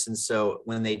this. And so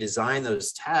when they design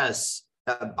those tests,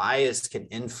 that bias can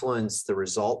influence the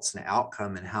results and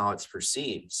outcome and how it's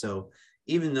perceived. So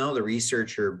even though the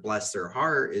researcher, bless their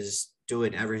heart, is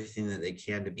doing everything that they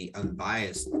can to be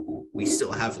unbiased, we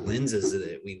still have lenses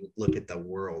that we look at the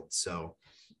world. So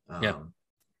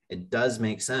it does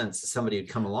make sense. Somebody would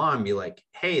come along and be like,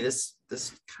 hey, this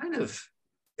kind of,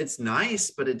 it's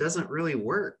nice, but it doesn't really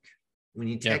work when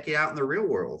you take it out in the real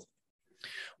world.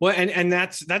 Well, and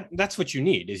that's what you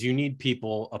need, is you need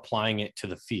people applying it to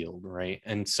the field, right?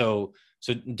 And so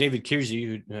David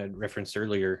Kiersey, who had referenced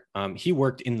earlier, he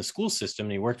worked in the school system,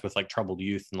 and he worked with like troubled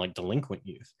youth and like delinquent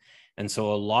youth. And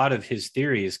so a lot of his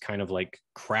theory is kind of like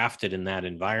crafted in that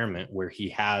environment where he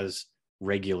has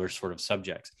regular sort of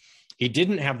subjects. He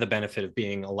didn't have the benefit of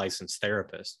being a licensed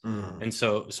therapist. And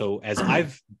so as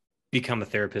I've become a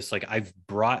therapist, like I've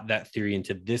brought that theory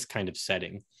into this kind of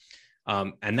setting.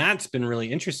 And that's been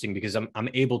really interesting because I'm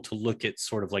able to look at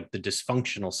sort of like the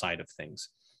dysfunctional side of things,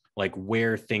 like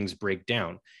where things break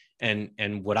down.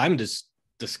 And what I'm just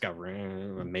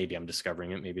discovering, maybe I'm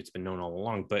discovering it, maybe it's been known all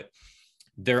along, but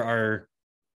there are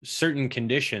certain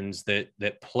conditions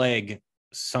that plague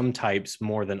some types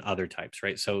more than other types,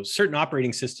 right? So certain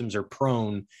operating systems are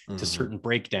prone to certain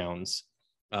breakdowns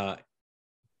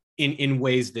in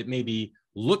ways that maybe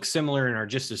look similar and are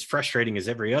just as frustrating as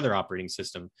every other operating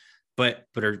system, but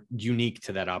are unique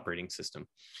to that operating system.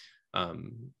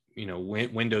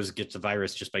 Windows gets a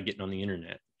virus just by getting on the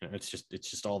internet. It's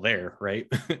just all there, right?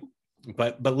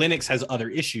 but Linux has other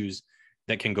issues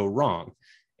that can go wrong,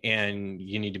 and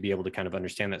you need to be able to kind of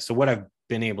understand that. So what I've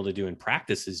been able to do in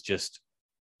practice is just,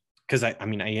 because I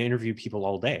interview people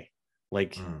all day,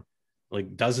 like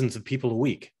dozens of people a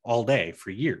week, all day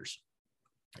for years,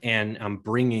 and I'm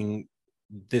bringing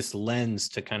this lens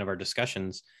to kind of our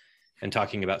discussions and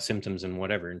talking about symptoms and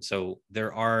whatever. And so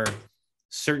there are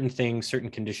certain things,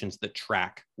 certain conditions that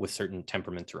track with certain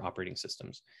temperaments or operating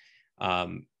systems.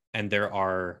 And there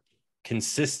are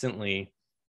consistently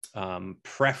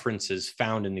preferences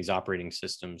found in these operating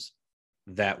systems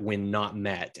that, when not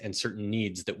met, and certain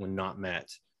needs that, when not met,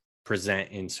 present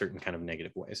in certain kind of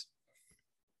negative ways.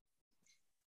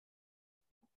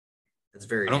 That's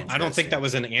very I don't think that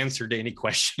was an answer to any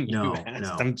question you asked.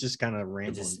 No. I'm just kind of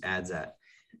rambling. It just adds that.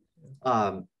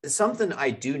 Something I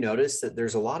do notice, that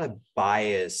there's a lot of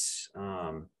bias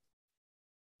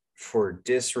for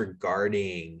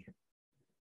disregarding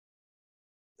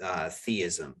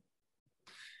theism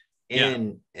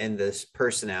and this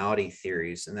personality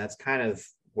theories. And that's kind of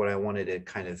what I wanted to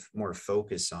kind of more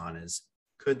focus on, is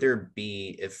could there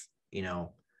be, if,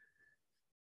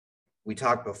 we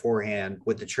talked beforehand,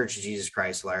 would the Church of Jesus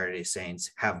Christ of Latter-day Saints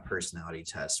have a personality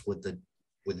test? Would the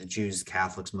Jews,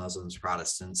 Catholics, Muslims,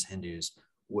 Protestants, Hindus,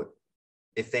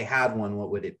 if they had one,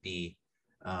 what would it be?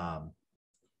 And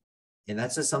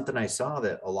that's just something I saw,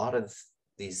 that a lot of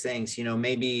these things,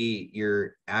 maybe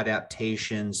your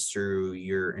adaptations through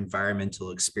your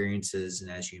environmental experiences and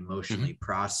as you emotionally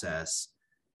process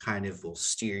kind of will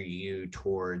steer you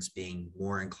towards being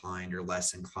more inclined or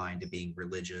less inclined to being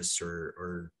religious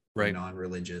or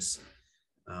non-religious.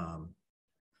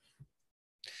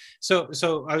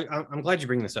 So I'm glad you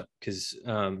bring this up, because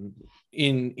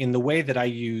in the way that I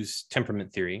use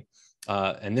temperament theory,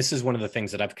 and this is one of the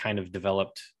things that I've kind of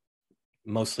developed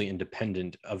mostly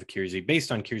independent of Kiersey,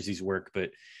 based on Kiersey's work,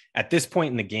 but at this point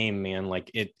in the game, man,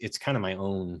 like it's kind of my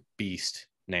own beast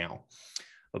now.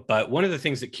 But one of the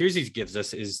things that Kiersey gives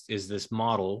us is this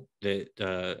model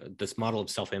of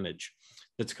self-image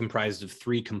that's comprised of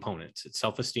three components. It's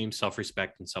self-esteem,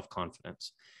 self-respect, and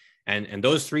self-confidence. And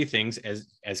those three things, as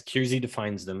Kiersey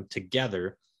defines them,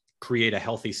 together create a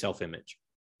healthy self-image.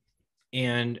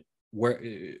 And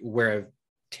where I've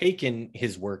taken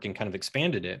his work and kind of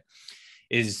expanded it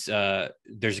is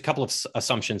there's a couple of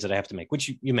assumptions that I have to make, which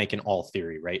you make in all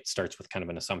theory, right? It starts with kind of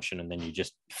an assumption, and then you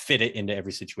just fit it into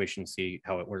every situation, see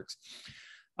how it works.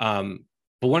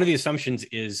 But one of the assumptions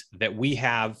is that we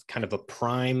have kind of a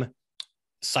prime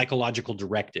psychological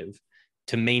directive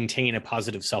to maintain a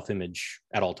positive self-image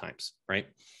at all times, right?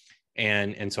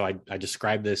 And so I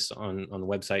describe this on the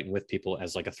website and with people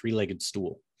as like a three-legged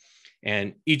stool.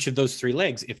 And each of those three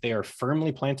legs, if they are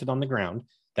firmly planted on the ground,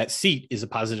 that seat is a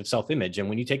positive self-image. And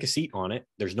when you take a seat on it,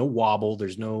 there's no wobble,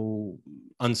 there's no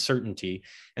uncertainty.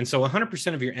 And so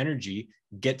 100% of your energy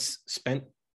gets spent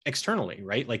externally,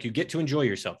 right? Like you get to enjoy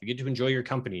yourself, you get to enjoy your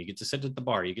company, you get to sit at the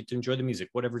bar, you get to enjoy the music,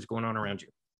 whatever's going on around you.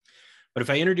 But if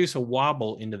I introduce a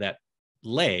wobble into that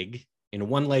leg, in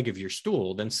one leg of your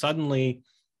stool, then suddenly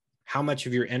how much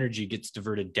of your energy gets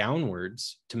diverted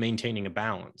downwards to maintaining a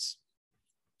balance.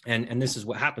 And this is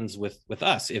what happens with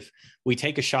us. If we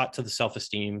take a shot to the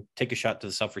self-esteem, take a shot to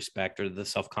the self-respect or the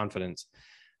self-confidence,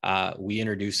 we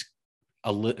introduce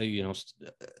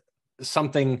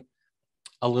something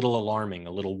a little alarming,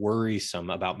 a little worrisome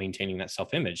about maintaining that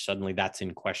self-image. Suddenly that's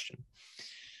in question.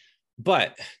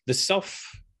 But the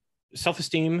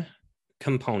self-esteem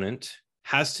component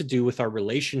has to do with our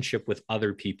relationship with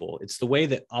other people. It's the way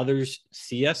that others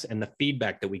see us, and the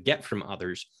feedback that we get from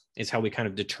others is how we kind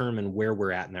of determine where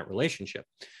we're at in that relationship.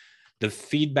 The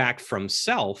feedback from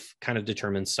self kind of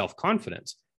determines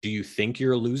self-confidence. Do you think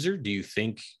you're a loser? Do you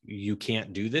think you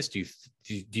can't do this? Do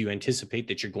you anticipate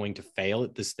that you're going to fail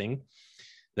at this thing?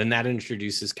 Then that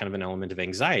introduces kind of an element of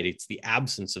anxiety. It's the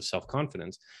absence of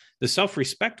self-confidence. The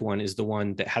self-respect one is the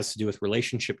one that has to do with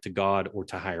relationship to God or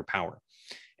to higher power.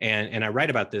 And I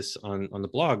write about this on the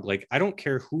blog. Like, I don't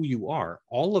care who you are.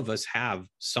 All of us have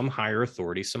some higher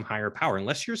authority, some higher power.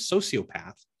 Unless you're a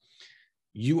sociopath,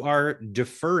 you are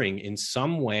deferring in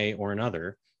some way or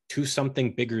another to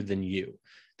something bigger than you.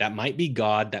 That might be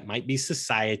God, that might be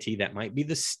society, that might be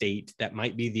the state, that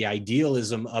might be the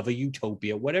idealism of a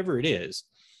utopia, whatever it is.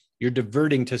 You're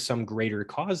diverting to some greater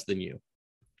cause than you.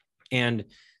 And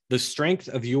the strength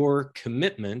of your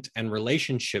commitment and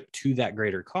relationship to that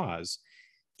greater cause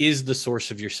is the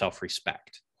source of your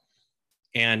self-respect.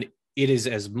 And it is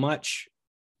as much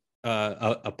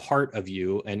a part of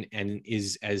you and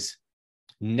is as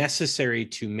necessary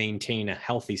to maintain a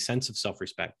healthy sense of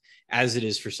self-respect as it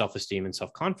is for self-esteem and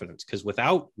self-confidence. Because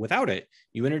without it,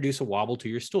 you introduce a wobble to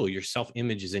your stool. Your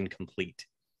self-image is incomplete.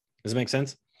 Does it make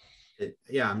sense?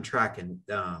 Yeah, I'm tracking.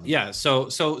 Yeah. So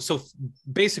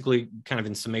basically, kind of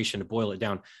in summation, to boil it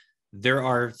down, there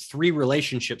are three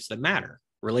relationships that matter: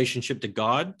 relationship to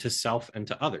God, to self, and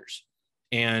to others.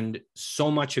 And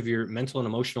so much of your mental and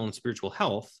emotional and spiritual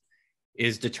health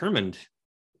is determined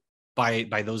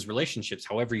by those relationships,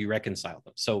 however you reconcile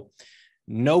them. So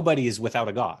nobody is without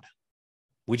a God.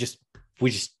 We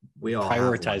all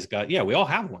prioritize God. Yeah, we all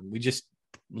have one. We just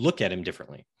look at him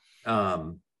differently.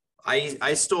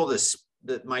 I stole this.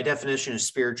 My definition of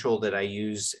spiritual that I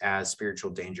use as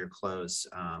spiritual danger clothes.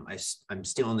 I'm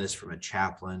stealing this from a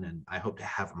chaplain, and I hope to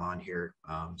have him on here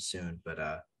soon.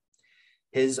 But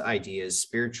his idea is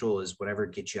spiritual is whatever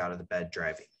gets you out of the bed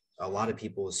driving. A lot of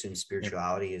people assume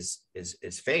spirituality is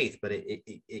faith, but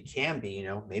it can be.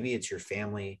 Maybe it's your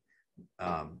family,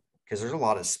 because there's a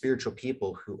lot of spiritual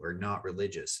people who are not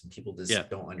religious, and people just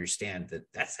don't understand that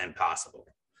that's impossible.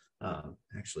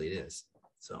 Actually, it is.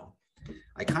 So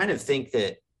I kind of think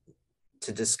that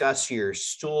to discuss your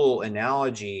stool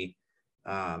analogy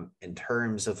in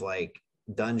terms of like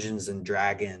Dungeons and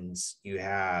Dragons, you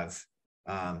have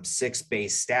 6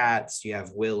 base stats, you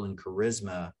have will and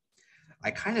charisma. I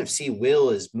kind of see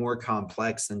will as more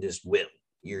complex than just will.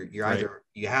 You're right. Either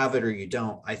you have it or you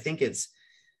don't. I think it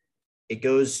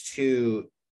goes to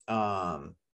a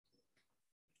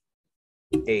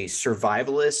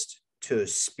survivalist to a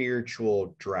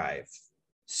spiritual drive.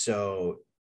 So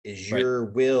is your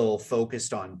will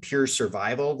focused on pure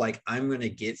survival? Like, I'm going to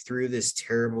get through this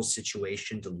terrible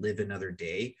situation to live another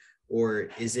day? Or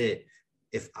is it,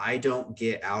 if I don't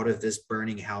get out of this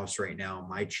burning house right now,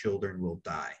 my children will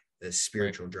die? The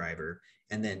spiritual driver.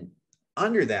 And then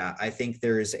under that, I think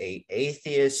there is a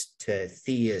atheist to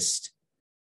theist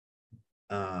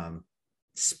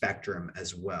spectrum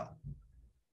as well.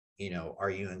 Are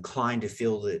you inclined to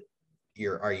feel that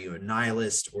are you a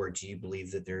nihilist, or do you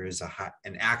believe that there is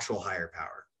an actual higher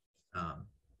power?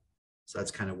 So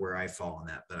that's kind of where I fall on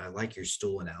that. But I like your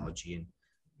stool analogy,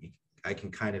 and I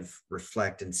can kind of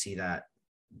reflect and see that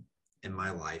in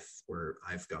my life where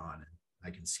I've gone, and I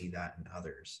can see that in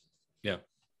others. Yeah.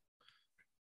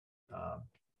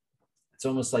 It's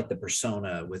almost like the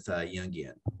persona with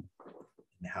Jungian,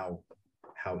 and how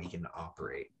he can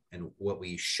operate and what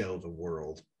we show the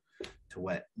world to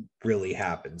what really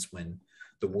happens when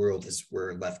the world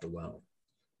we're left alone.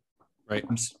 Right.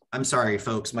 I'm sorry,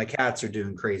 folks. My cats are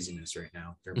doing craziness right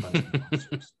now. They're a bunch of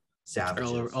monsters.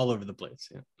 Savages. All over the place.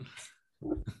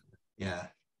 Yeah.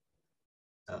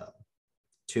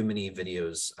 Too many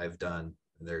videos I've done.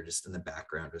 They're just in the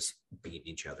background, just beating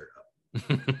each other up.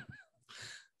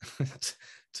 It's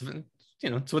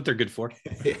what they're good for.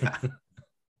 Yeah.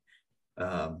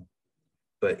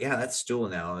 But yeah, that's stool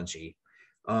analogy.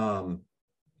 Now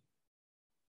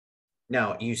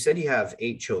you said you have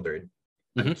 8 children.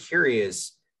 I'm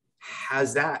curious,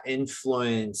 has that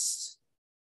influenced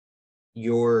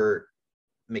your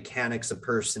mechanics of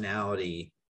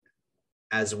personality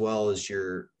as well as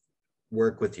your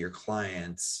work with your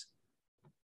clients?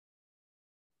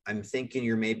 I'm thinking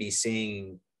you're maybe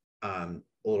seeing a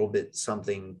little bit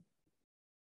something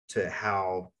to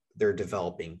how they're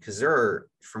developing, because there are,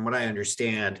 from what I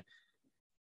understand,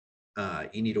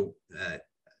 you need a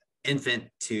infant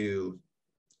to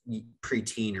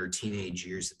preteen or teenage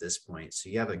years at this point, so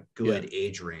you have a good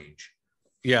age range.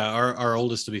 Yeah, our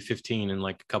oldest will be 15 in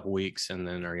like a couple weeks, and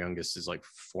then our youngest is like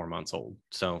 4 months old.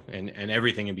 So and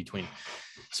everything in between.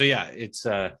 So yeah, it's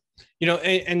and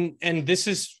this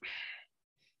is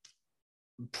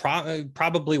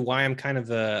probably why I'm kind of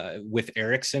with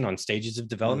Ericson on stages of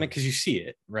development, because you see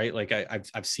it, right? Like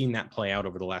I've seen that play out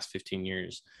over the last 15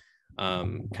 years,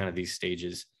 kind of these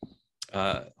stages.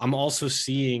 I'm also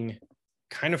seeing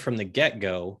kind of from the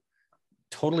get-go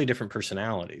totally different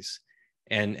personalities.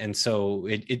 And so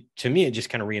it to me, it just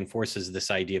kind of reinforces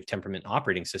this idea of temperament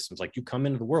operating systems. Like you come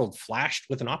into the world flashed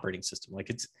with an operating system, like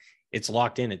it's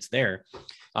locked in, it's there,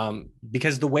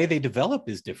 because the way they develop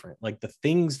is different. Like the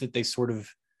things that they sort of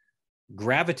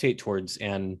gravitate towards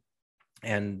and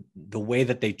the way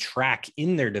that they track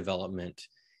in their development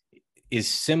is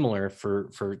similar for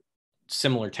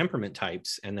similar temperament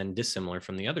types, and then dissimilar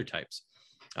from the other types.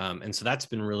 And so that's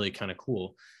been really kind of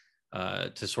cool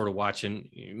to sort of watch. And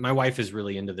my wife is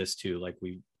really into this too. Like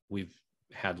we've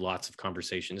had lots of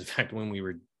conversations. In fact, when we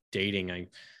were dating, I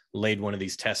laid one of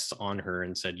these tests on her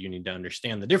and said, you need to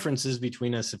understand the differences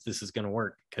between us if this is going to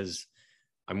work, because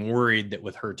I'm worried that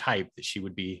with her type that she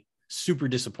would be super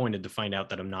disappointed to find out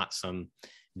that I'm not some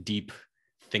deep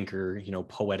thinker,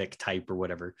 poetic type or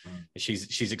whatever.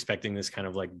 She's expecting this kind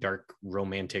of like dark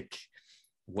romantic.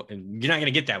 You're not going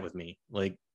to get that with me.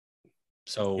 Like,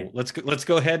 so let's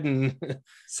go ahead and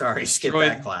skip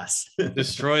that class.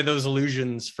 Destroy those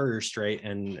illusions first, right?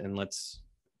 And let's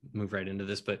move right into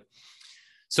this. But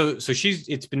so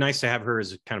it's been nice to have her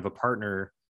as kind of a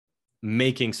partner,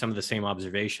 making some of the same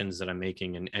observations that I'm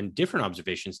making, and different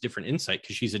observations, different insight,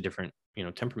 because she's a different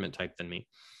temperament type than me,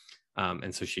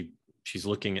 and so she's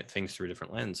looking at things through a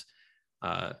different lens,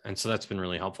 and so that's been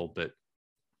really helpful. But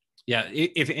yeah,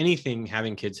 if anything,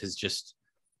 having kids has just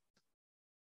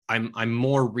I'm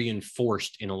more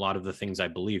reinforced in a lot of the things I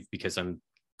believe, because I'm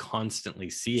constantly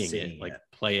seeing it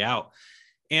play out.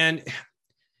 And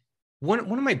one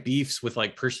of my beefs with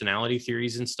like personality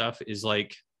theories and stuff is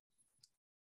like,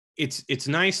 it's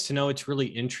nice to know, it's really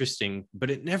interesting, but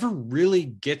it never really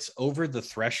gets over the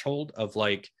threshold of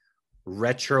like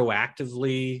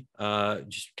retroactively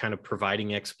just kind of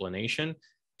providing explanation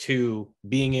to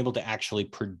being able to actually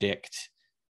predict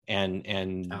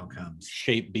and outcomes,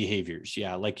 shape behaviors.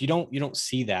 Yeah, like you don't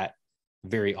see that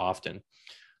very often.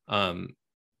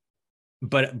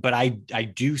 But I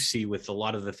do see with a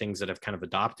lot of the things that I've kind of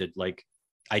adopted, like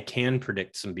I can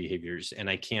predict some behaviors and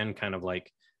I can kind of like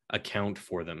account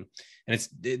for them. And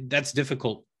that's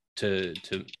difficult to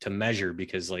measure,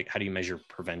 because like, how do you measure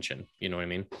prevention? You know what I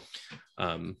mean?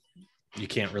 You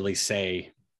can't really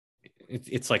say,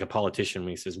 it's like a politician when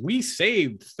he says, we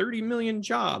saved 30 million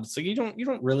jobs. So you don't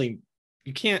know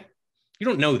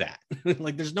that.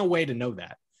 Like, there's no way to know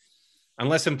that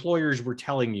unless employers were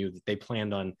telling you that they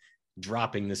planned on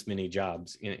dropping this many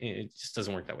jobs. It just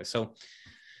doesn't work that way. So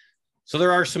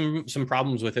there are some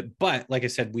problems with it, but like I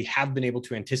said, we have been able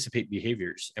to anticipate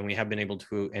behaviors, and we have been able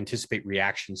to anticipate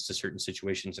reactions to certain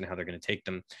situations and how they're going to take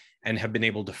them, and have been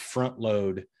able to front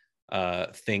load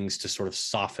things to sort of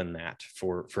soften that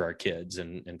for our kids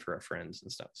and for our friends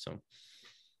and stuff. So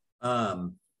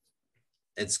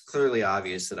it's clearly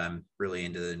obvious that I'm really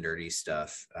into the nerdy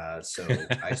stuff. So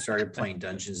I started playing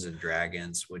Dungeons and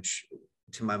Dragons, which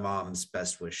to my mom's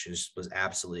best wishes was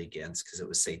absolutely against, because it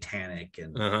was satanic,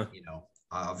 and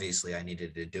obviously I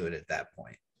needed to do it at that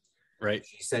point. Right.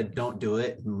 She said, don't do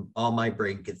it. And all my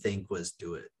brain could think was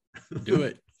do it. Do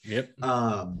it. Yep.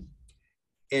 And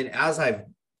as I've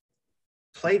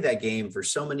played that game for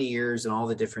so many years and all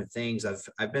the different things,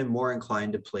 I've been more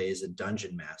inclined to play as a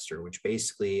dungeon master, which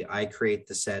basically I create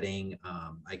the setting.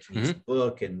 I can use a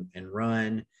book and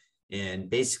run and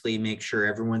basically make sure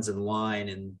everyone's in line,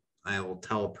 and I will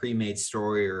tell a pre-made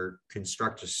story or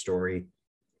construct a story.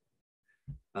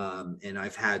 And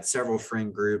I've had several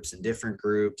friend groups and different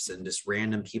groups and just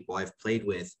random people I've played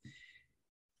with.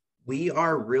 We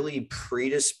are really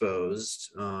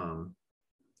predisposed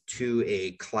to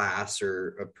a class or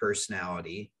a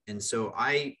personality. And so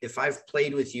if I've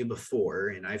played with you before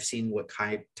and I've seen what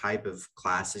type of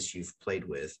classes you've played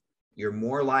with, you're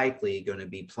more likely going to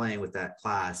be playing with that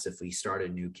class if we start a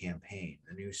new campaign,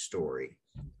 a new story.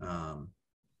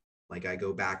 Like I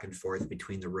go back and forth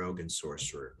between the rogue and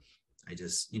sorcerer. I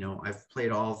just, I've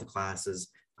played all of the classes.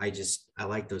 I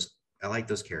like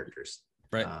those characters.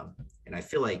 Right. And I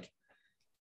feel like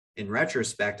in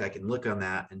retrospect, I can look on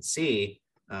that and see,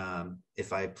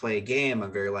 if I play a game,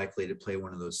 I'm very likely to play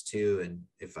one of those two. And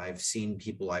if I've seen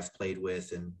people I've played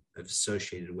with and have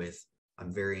associated with,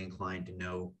 I'm very inclined to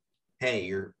know, hey,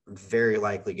 you're very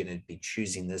likely going to be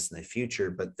choosing this in the future,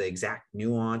 but the exact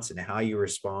nuance and how you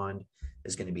respond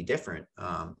is going to be different.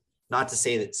 Not to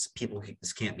say that people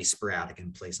just can't be sporadic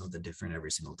and play something different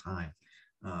every single time.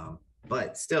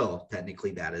 But still,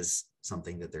 technically, that is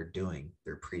something that they're doing.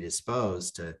 They're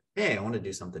predisposed to, hey, I want to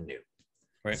do something new.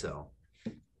 Right. So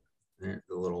a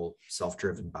little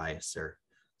self-driven bias there.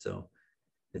 So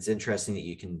it's interesting that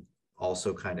you can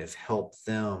also kind of help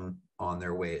them on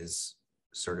their ways,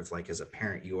 sort of like as a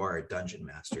parent, you are a dungeon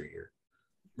master. You're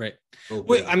right.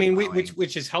 Well, I mean,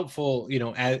 which is helpful,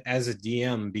 as a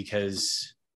DM,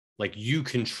 because like you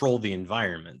control the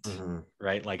environment,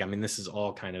 right? Like, I mean, this is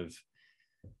all kind of,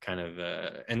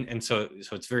 and so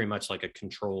it's very much like a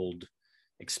controlled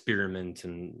experiment,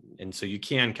 and so you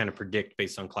can kind of predict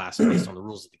based on class, based on the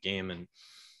rules of the game, and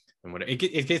what it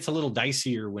gets a little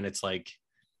dicier when it's like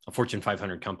a Fortune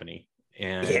 500 company,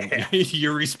 and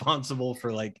you're responsible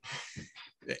for like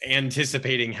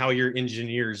anticipating how your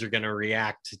engineers are going to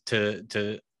react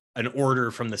to an order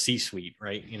from the C-suite,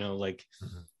 right?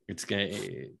 It's gonna.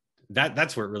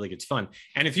 That's where it really gets fun.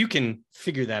 And if you can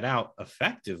figure that out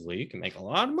effectively, you can make a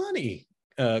lot of money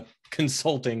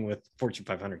consulting with Fortune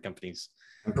 500 companies.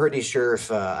 I'm pretty sure if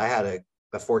I had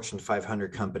a Fortune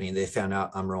 500 company and they found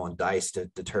out I'm rolling dice to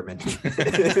determine,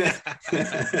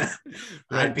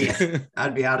 I'd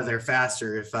be out of there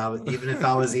faster if I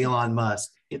was Elon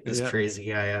Musk. Get this crazy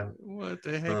guy out. What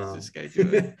the heck is this guy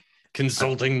doing?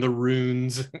 Consulting the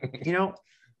runes.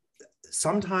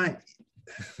 Sometime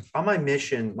on my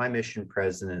mission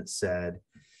president said,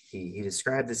 he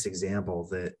described this example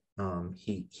that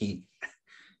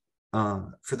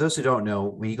for those who don't know,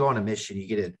 when you go on a mission, you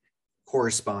get to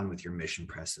correspond with your mission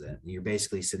president. You're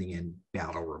basically sitting in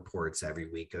battle reports every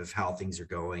week of how things are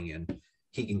going, and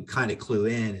he can kind of clue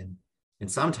in. And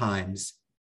sometimes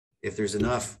if there's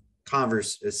enough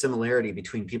similarity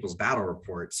between people's battle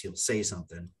reports, he'll say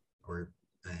something.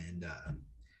 And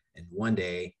one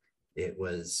day it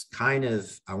was kind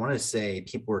of, I want to say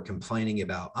people were complaining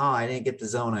about, I didn't get the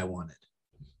zone I wanted.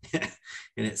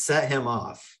 And it set him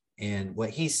off. And what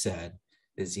he said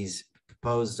is he's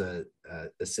proposed a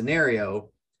scenario.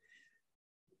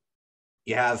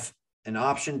 You have an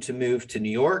option to move to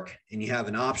New York, and you have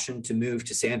an option to move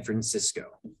to San Francisco.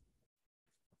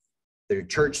 There are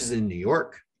churches in New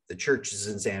York, the church is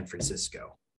in San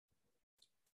Francisco.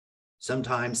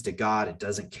 Sometimes to God, it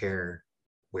doesn't care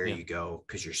where you go,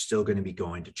 because you're still going to be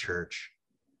going to church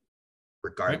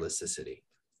regardless of city.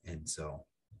 And so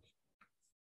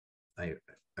I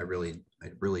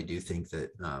really do think that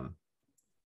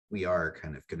we are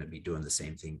kind of going to be doing the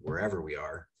same thing wherever we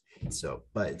are. So,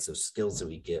 but it's those skills that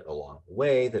we get along the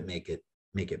way that make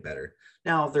it better.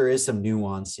 Now, there is some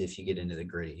nuance if you get into the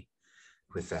gritty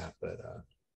with that, but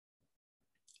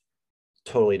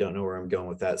totally don't know where I'm going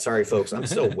with that. Sorry, folks. I'm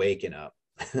still waking up.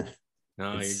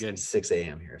 No, you're good. 6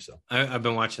 a.m. here. So I've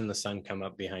been watching the sun come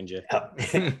up behind you.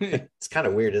 It's kind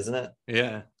of weird, isn't it?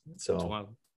 Yeah. So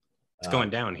it's going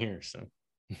down here. So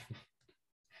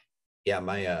yeah,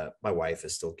 my wife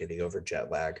is still getting over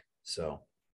jet lag. So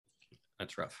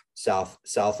that's rough.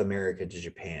 South America to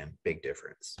Japan, big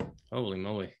difference. Holy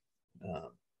moly.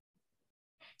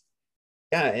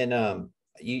 Yeah, and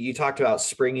you talked about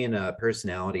springing a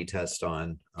personality test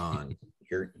on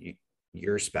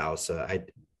your spouse.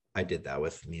 I did that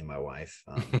with me and my wife.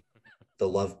 The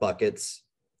love buckets.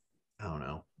 I don't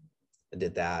know. I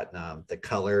did that. The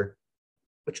color.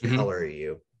 Which color are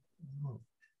you?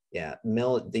 Yeah,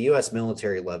 the U.S.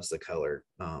 military loves the color.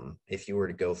 If you were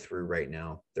to go through right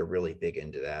now, they're really big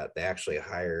into that. They actually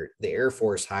the Air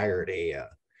Force hired a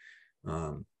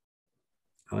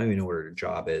I don't even know what her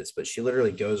job is, but she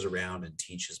literally goes around and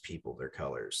teaches people their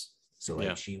colors. So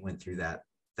like she went through that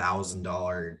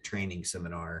 $1,000 training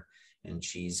seminar, and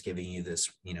she's giving you this,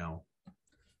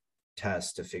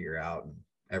 test to figure out. And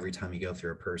every time you go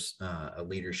through a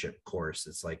leadership course,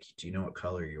 it's like, do you know what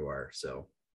color you are? So,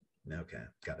 okay,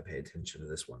 got to pay attention to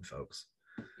this one, folks.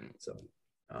 So,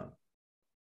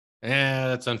 yeah,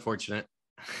 that's unfortunate.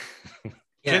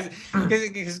 Yeah,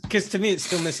 because to me it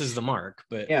still misses the mark,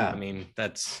 but yeah, I mean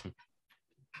that's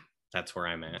where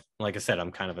I'm at. Like I said,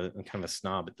 I'm kind of a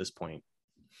snob at this point,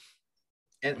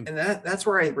 and that's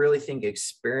where I really think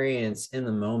experience in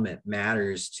the moment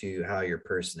matters to how your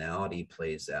personality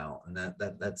plays out, and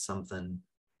that's something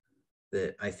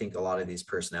that I think a lot of these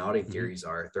personality theories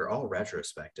they're all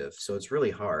retrospective, so it's really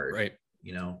hard, right?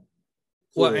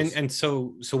 Well, and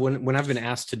so when I've been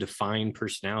asked to define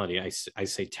personality, I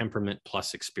say temperament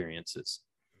plus experiences,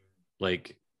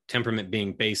 like temperament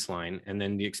being baseline, and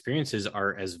then the experiences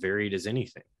are as varied as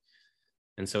anything.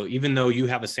 And so even though you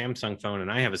have a Samsung phone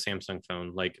and I have a Samsung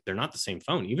phone, like they're not the same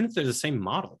phone. Even if they're the same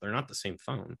model, they're not the same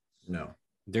phone. No,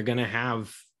 they're going to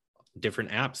have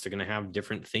different apps. They're going to have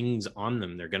different things on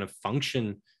them. They're going to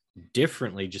function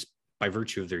differently just by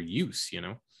virtue of their use.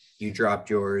 You dropped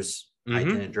yours. I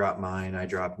didn't drop mine. I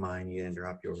dropped mine. You didn't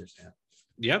drop yours.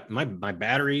 Yep. My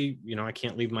battery, I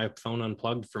can't leave my phone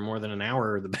unplugged for more than an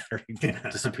hour or the battery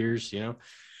disappears,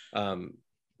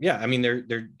 I mean,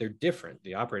 they're different.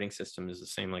 The operating system is the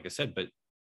same, like I said, but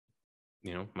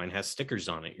mine has stickers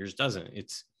on it. Yours doesn't.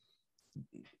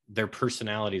 Their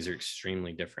personalities are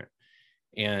extremely different.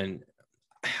 And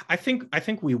I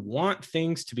think we want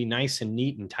things to be nice and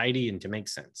neat and tidy and to make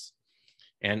sense.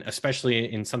 And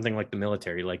especially in something like the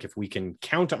military, like if we can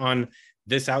count on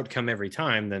this outcome every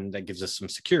time, then that gives us some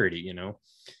security,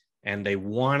 and they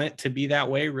want it to be that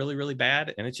way really, really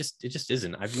bad. And it just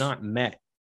isn't. I've not met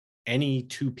any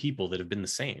two people that have been the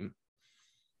same.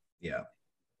 Yeah.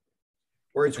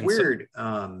 Or it's weird.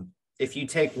 If you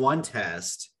take one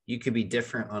test, you could be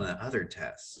different on the other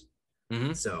test.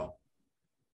 So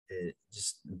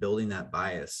just building that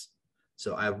bias.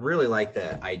 So I really like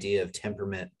the idea of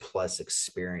temperament plus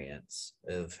experience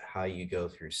of how you go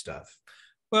through stuff.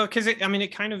 Well, because it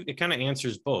kind of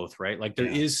answers both, right? Like there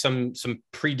is some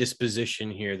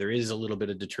predisposition here. There is a little bit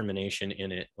of determination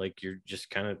in it. Like you're just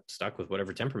kind of stuck with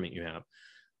whatever temperament you have,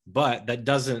 but that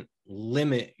doesn't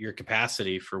limit your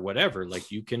capacity for whatever. Like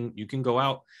you can go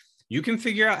out, you can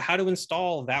figure out how to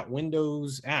install that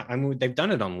Windows app. I mean, they've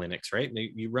done it on Linux, right?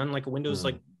 You run like a Windows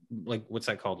like what's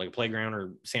that called, like a playground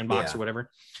or sandbox or whatever.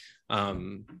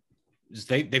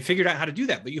 They figured out how to do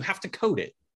that, but you have to code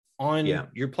it on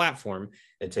your platform,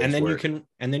 and then work.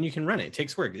 you can run it. It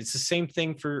takes work. It's the same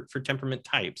thing for temperament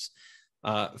types.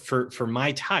 For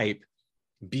my type,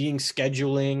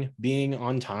 scheduling, being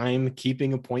on time,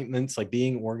 keeping appointments, like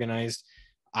being organized,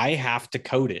 I have to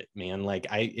code it, man. Like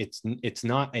it's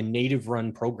not a native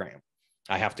run program.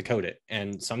 I have to code it.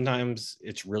 And sometimes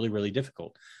it's really, really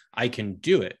difficult. I can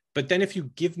do it. But then if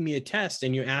you give me a test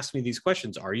and you ask me these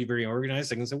questions, are you very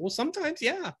organized? I can say, well, sometimes,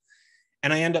 yeah.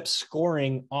 And I end up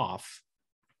scoring off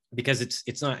because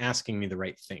it's not asking me the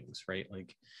right things, right?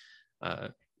 Like,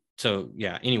 so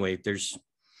yeah, anyway,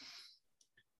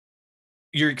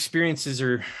 your experiences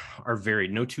are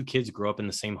varied. No two kids grow up in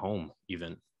the same home,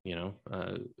 even,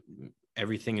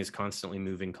 everything is constantly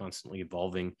moving, constantly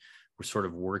evolving. We're sort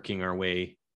of working our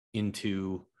way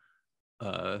into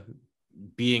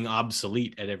being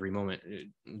obsolete at every moment.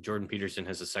 Jordan Peterson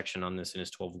has a section on this in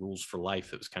his 12 Rules for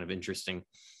Life. It was kind of interesting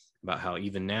about how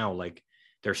even now, like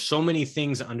there's so many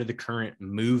things under the current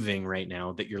moving right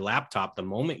now that your laptop, the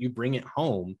moment you bring it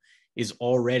home, is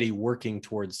already working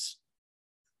towards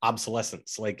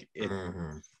obsolescence. Like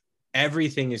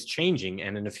everything is changing,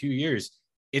 and in a few years,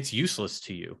 it's useless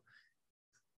to you.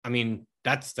 I mean,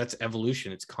 that's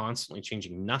evolution. It's constantly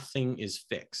changing. Nothing is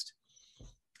fixed.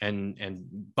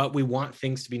 But we want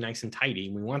things to be nice and tidy.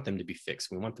 We want them to be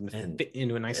fixed. We want them to fit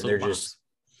into a nice little box.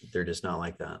 They're just not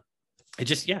like that. It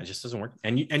just doesn't work.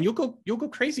 And you'll go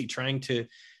crazy trying to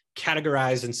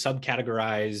categorize and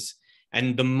subcategorize.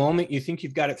 And the moment you think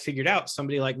you've got it figured out,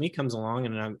 somebody like me comes along,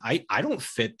 and I don't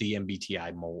fit the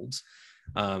MBTI molds.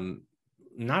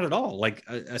 Not at all. Like,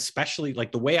 especially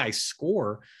like the way I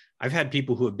score. I've had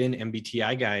people who have been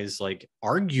MBTI guys like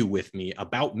argue with me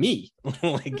about me,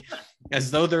 like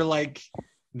as though they're like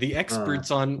the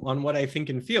experts on what I think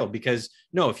and feel. Because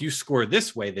no, if you score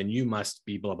this way, then you must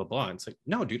be blah, blah, blah. And it's like,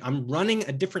 no, dude, I'm running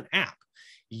a different app.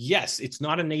 Yes, it's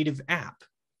not a native app,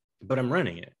 but I'm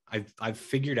running it. I've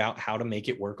figured out how to make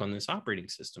it work on this operating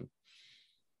system.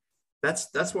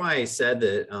 That's why I said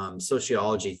that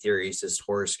sociology theory is just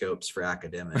horoscopes for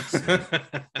academics.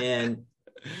 And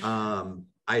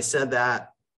I said that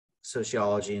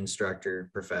sociology instructor,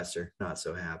 professor, not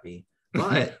so happy.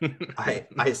 But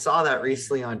I saw that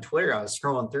recently on Twitter. I was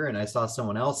scrolling through and I saw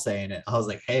someone else saying it. I was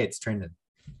like, hey, it's trending.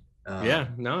 Yeah,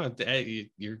 no,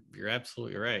 you're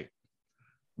absolutely right.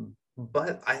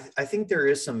 But I think there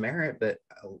is some merit, but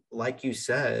like you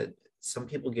said, some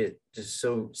people get just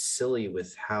so silly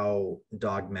with how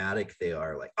dogmatic they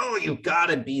are. Like, oh, you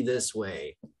gotta be this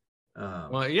way.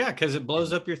 Well, yeah, because it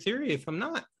blows up your theory if I'm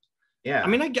not. Yeah. I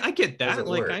mean, I get that.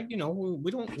 Like, work.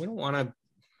 We don't want to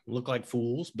look like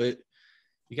fools, but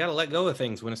you got to let go of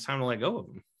things when it's time to let go of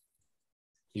them.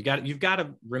 You've got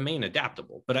to remain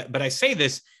adaptable. But I say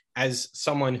this as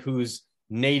someone whose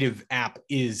native app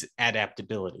is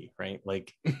adaptability, right?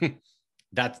 Like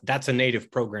that's a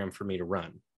native program for me to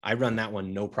run. I run that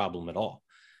one no problem at all.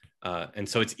 And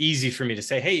so it's easy for me to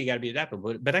say, hey, you got to be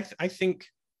adaptable. But I think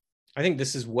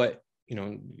this is what,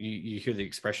 you hear the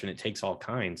expression, it takes all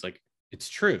kinds. Like, it's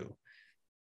true.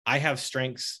 I have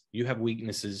strengths, you have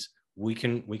weaknesses. We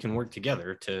can work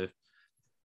together to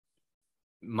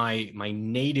my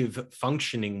native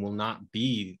functioning will not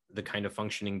be the kind of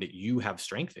functioning that you have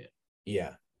strength in.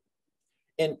 Yeah.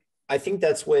 And I think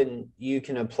that's when you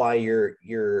can apply your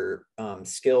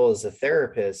skill as a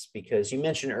therapist, because you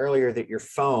mentioned earlier that your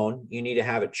phone, you need to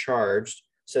have it charged.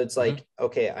 So it's like,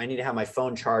 okay, I need to have my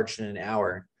phone charged in an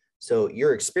hour. So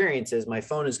your experience is my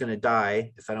phone is going to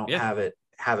die if I don't have it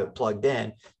plugged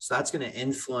in. So that's going to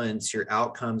influence your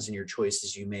outcomes and your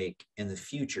choices you make in the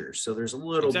future. So there's a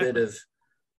little bit of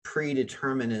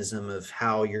predeterminism of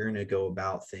how you're going to go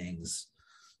about things.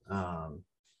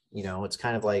 It's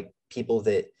kind of like people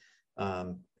that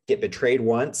get betrayed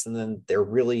once and then they're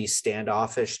really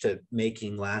standoffish to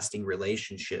making lasting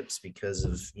relationships because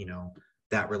of,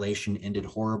 that relation ended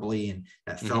horribly and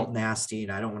that felt nasty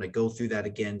and I don't want to go through that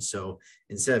again. So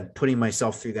instead of putting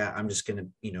myself through that, I'm just going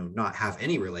to, not have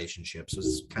any relationships.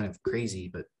 It's kind of crazy,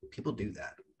 but people do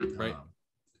that. Right.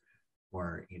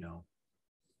 Or,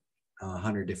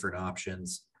 100 different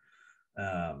options.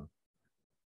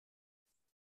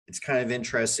 It's kind of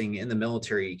interesting. In the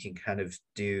military, you can kind of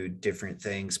do different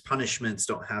things. Punishments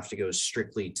don't have to go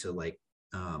strictly to like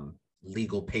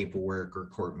legal paperwork or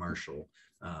court martial.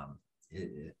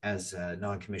 As a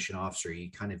non-commissioned officer, you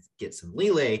kind of get some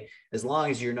leeway as long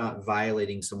as you're not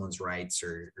violating someone's rights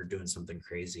or doing something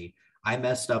crazy. I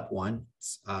messed up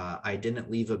once. I didn't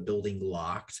leave a building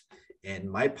locked, and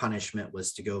my punishment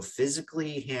was to go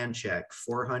physically hand check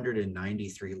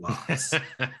 493 locks.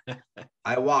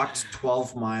 I walked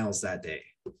 12 miles that day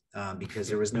because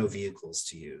there was no vehicles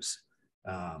to use.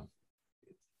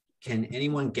 Can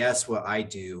anyone guess what I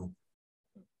do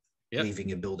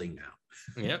leaving a building now?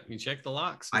 Yep, you check the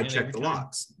locks. I check the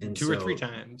locks, and two or three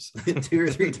times. 2 or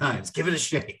 3 times. Give it a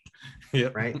shake.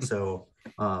 Yep. Right. So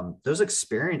those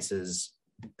experiences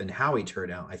and how we turn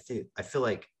out, I feel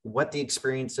like what the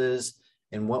experience is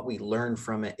and what we learn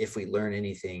from it, if we learn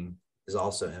anything, is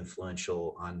also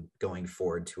influential on going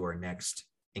forward to our next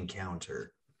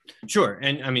encounter. Sure.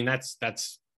 And I mean, that's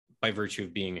by virtue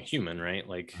of being a human, right?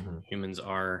 Like humans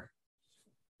are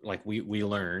like, we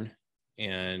learn.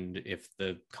 And if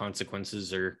the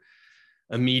consequences are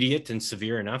immediate and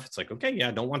severe enough, it's like, okay, yeah,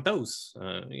 I don't want those.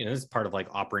 It's part of like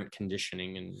operant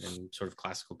conditioning and sort of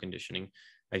classical conditioning.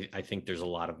 I think there's a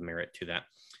lot of merit to that.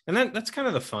 And that's kind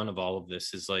of the fun of all of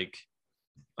this is like,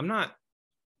 I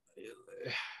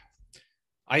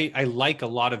like a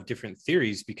lot of different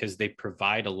theories because they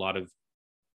provide a lot of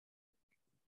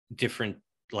different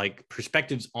like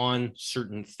perspectives on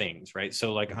certain things, right?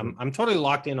 So like I'm totally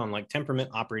locked in on like temperament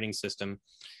operating system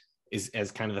is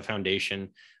as kind of the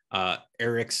foundation.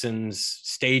 Ericson's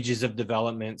stages of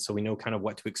development, so we know kind of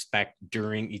what to expect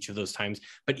during each of those times,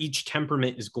 but each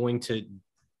temperament is going to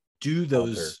do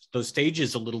those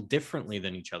stages a little differently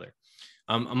than each other.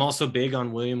 I'm also big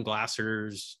on William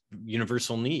Glasser's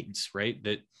universal needs, right?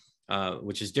 That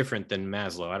which is different than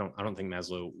Maslow. I don't think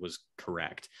Maslow was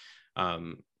correct.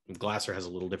 Glasser has a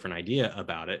little different idea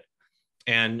about it.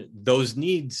 And those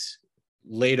needs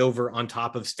laid over on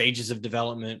top of stages of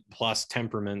development plus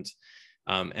temperament,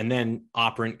 and then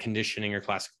operant conditioning or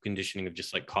classical conditioning of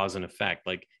just like cause and effect.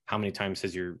 Like how many times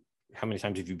have you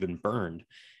been burned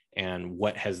and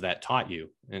what has that taught you?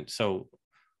 And so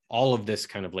all of this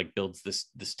kind of like builds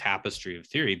this tapestry of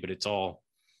theory, but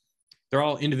they're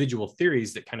all individual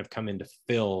theories that kind of come in to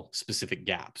fill specific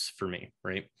gaps for me.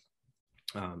 Right.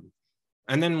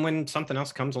 And then when something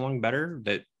else comes along better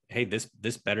that, hey,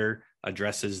 this better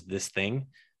addresses this thing,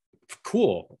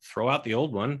 cool, throw out the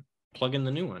old one, plug in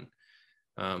the new one.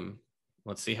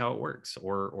 let's see how it works,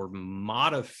 or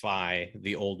modify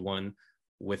the old one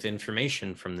with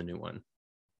information from the new one.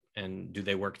 And do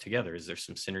they work together? Is there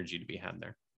some synergy to be had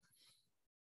there?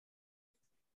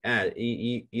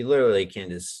 You literally can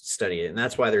just study it, and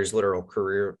that's why there's literal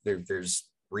there's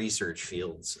research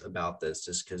fields about this,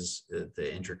 just because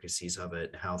the intricacies of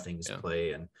it, how things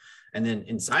play, and then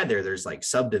inside there's like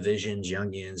subdivisions,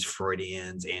 Jungians,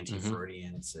 Freudians,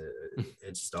 anti-Freudians.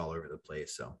 It's just all over the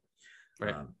place. So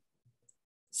right.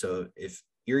 So if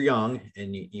you're young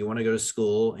and you want to go to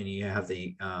school and you have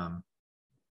the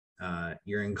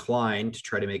you're inclined to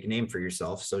try to make a name for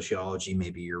yourself, sociology may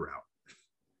be your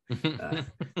route.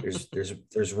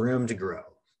 There's room to grow,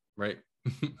 right?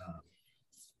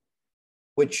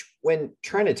 Which, when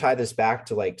trying to tie this back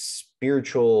to like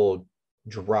spiritual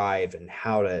drive and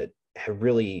how to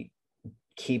really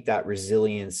keep that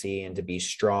resiliency and to be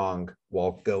strong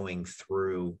while going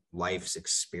through life's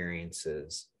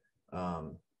experiences,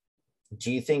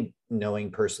 do you think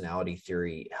knowing personality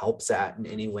theory helps that in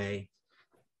any way?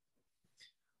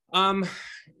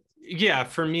 Yeah,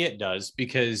 for me it does,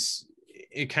 because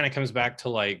it kind of comes back to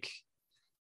like,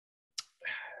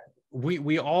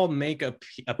 we all make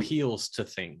appeals to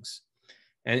things,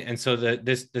 and so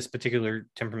this particular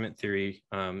temperament theory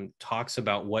talks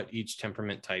about what each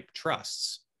temperament type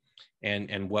trusts,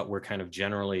 and what we're kind of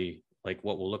generally like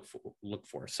what we'll look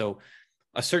for. So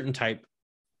a certain type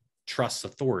trusts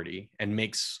authority and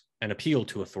makes an appeal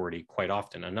to authority quite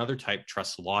often. Another type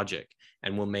trusts logic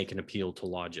and will make an appeal to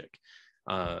logic.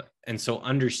 And so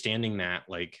understanding that,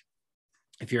 like,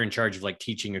 if you're in charge of like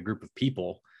teaching a group of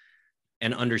people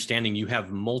and understanding you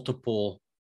have multiple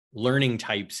learning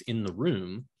types in the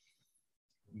room,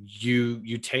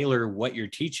 you tailor what you're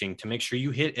teaching to make sure you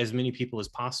hit as many people as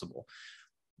possible.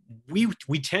 We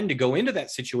tend to go into that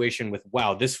situation with,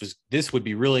 wow, this would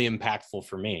be really impactful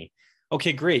for me.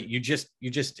 Okay, great. You just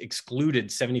excluded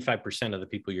 75% of the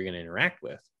people you're going to interact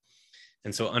with.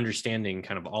 And so understanding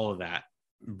kind of all of that,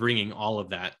 bringing all of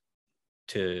that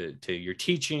to your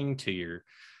teaching, to your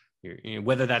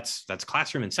whether that's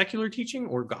classroom and secular teaching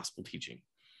or gospel teaching.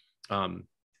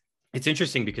 It's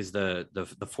interesting because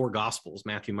the four gospels,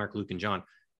 Matthew, Mark, Luke, and John,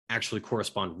 actually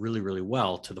correspond really, really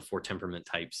well to the four temperament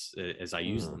types as I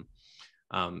use them.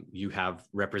 You have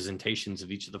representations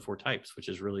of each of the four types, which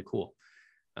is really cool.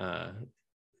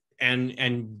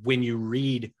 And when you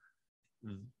read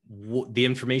the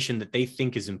information that they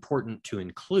think is important to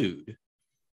include,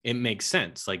 it makes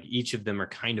sense. Like each of them are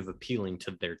kind of appealing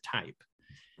to their type,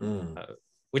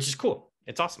 which is cool.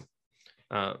 It's awesome.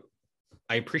 I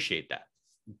appreciate that,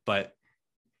 but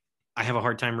I have a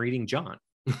hard time reading John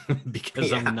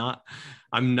because I'm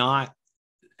not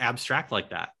abstract like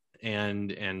that.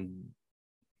 And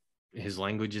his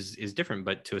language is different,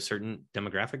 but to a certain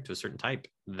demographic, to a certain type,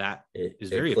 that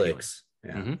is very appealing.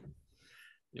 Yeah. Mm-hmm.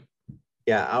 Yep.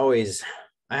 Yeah.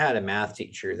 I had a math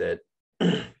teacher that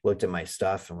looked at my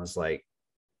stuff and was like,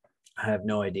 I have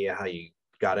no idea how you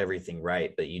got everything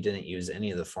right, but you didn't use any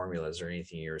of the formulas or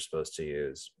anything you were supposed to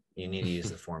use. You need to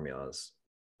use the formulas.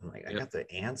 I'm like, I got the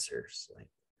answers. Like,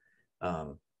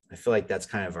 I feel like that's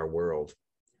kind of our world.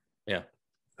 Yeah.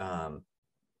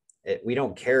 We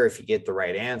don't care if you get the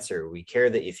right answer. We care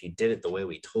that if you did it the way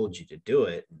we told you to do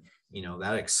it,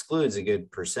 that excludes a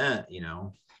good percent.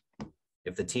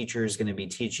 If the teacher is going to be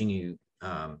teaching you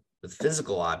with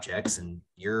physical objects and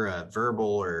you're verbal,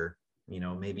 or,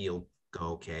 maybe you'll go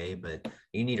okay, but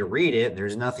you need to read it.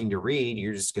 There's nothing to read.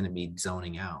 You're just going to be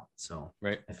zoning out. So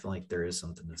right. I feel like there is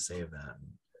something to say of that.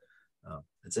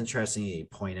 It's interesting you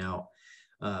point out.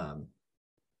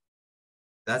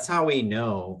 That's how we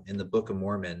know in the Book of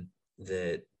Mormon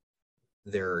that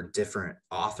there are different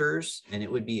authors, and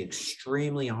it would be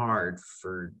extremely hard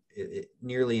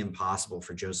nearly impossible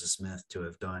for Joseph Smith to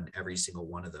have done every single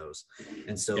one of those.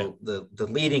 And so the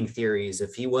leading theory is,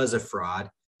 if he was a fraud,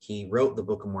 he wrote the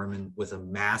Book of Mormon with a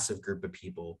massive group of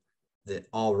people that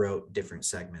all wrote different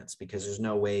segments, because there's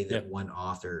no way that one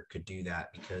author could do that,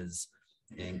 because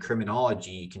in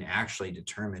criminology, you can actually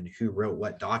determine who wrote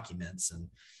what documents, and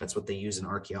that's what they use in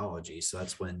archaeology. So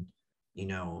that's when,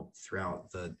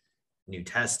 throughout the New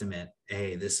Testament,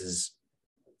 hey, this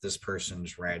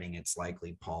person's writing, it's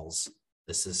likely Paul's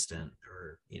assistant,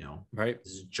 or, right.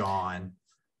 This is John,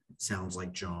 sounds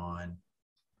like John.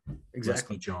 Exactly. Must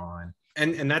be John.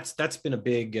 And that's been a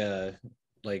big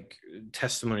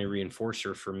testimony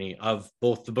reinforcer for me of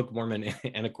both the Book of Mormon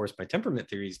and of course my temperament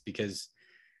theories, because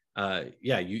I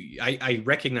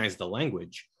recognize the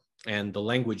language, and the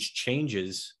language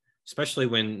changes, especially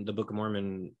when the Book of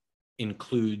Mormon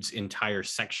includes entire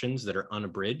sections that are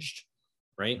unabridged,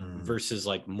 right? Versus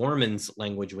like Mormon's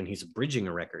language when he's abridging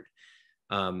a record.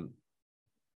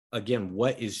 again,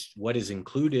 what is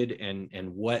included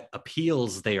and what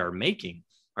appeals they are making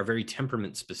are very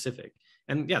temperament specific.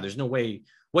 And yeah, there's no way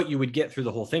what you would get through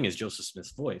the whole thing is Joseph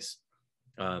Smith's voice.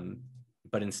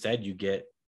 But instead you get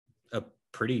a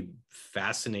pretty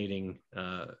fascinating,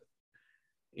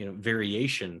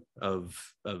 variation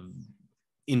of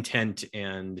intent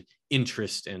and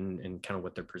interest and kind of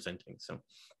what they're presenting. So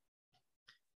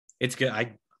it's good.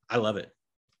 I love it.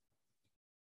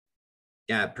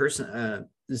 Yeah,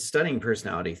 studying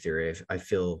personality theory, I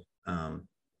feel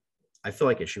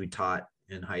like it should be taught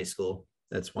in high school.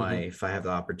 That's why if I have the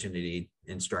opportunity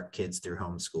to instruct kids through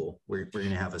homeschool, we're going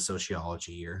to have a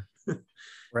sociology year.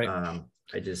 Right.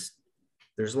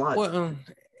 There's a lot. Well,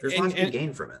 there's lots to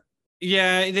gain from it.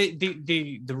 Yeah,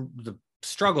 the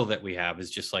struggle that we have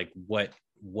is just like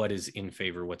what is in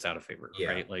favor, what's out of favor,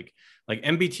 right? Like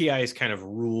MBTI is kind of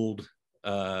ruled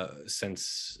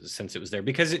since it was there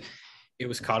because it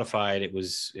was codified, it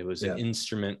was an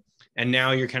instrument, and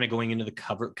now you're kind of going into the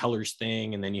colors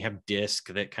thing, and then you have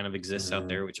DISC that kind of exists out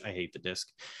there, which I hate the DISC.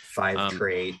 5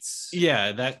 traits.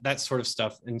 Yeah, that sort of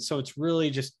stuff. And so it's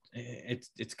really just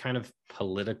it's kind of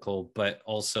political, but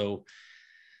also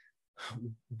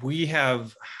we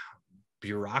have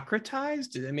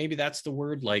bureaucratized, maybe that's the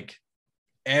word, like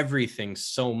everything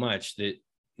so much that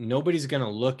nobody's going to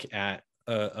look at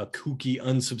a kooky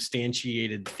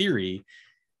unsubstantiated theory,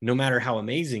 no matter how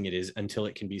amazing it is, until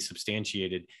it can be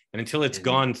substantiated and until it's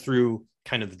gone through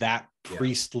kind of that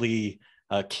priestly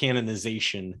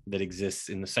canonization that exists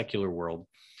in the secular world.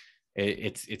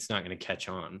 It's not going to catch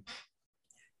on.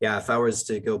 Yeah, if I was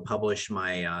to go publish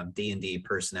my D&D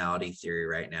personality theory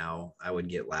right now, I would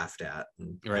get laughed at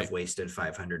and have wasted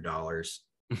 $500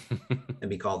 and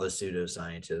be called a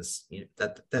pseudoscientist. I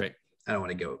don't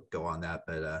want to go on that,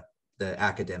 but the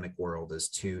academic world is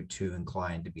too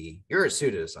inclined to be, you're a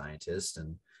pseudoscientist,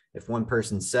 and if one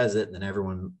person says it, then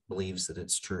everyone believes that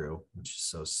it's true, which is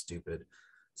so stupid.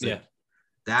 So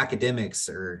the academics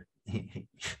are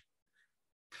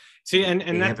see, and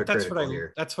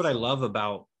that's what I love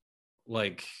about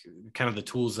like kind of the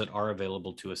tools that are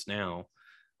available to us now,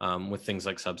 with things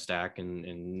like Substack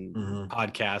and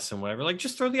podcasts and whatever. Like,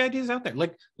 just throw the ideas out there.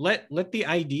 Like, let the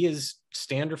ideas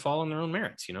stand or fall on their own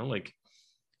merits. You know, like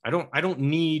I don't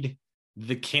need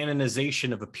the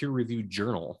canonization of a peer-reviewed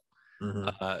journal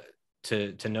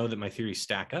to know that my theories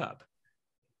stack up.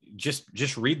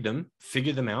 Just read them,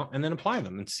 figure them out, and then apply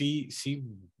them and see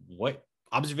what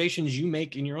observations you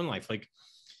make in your own life. Like,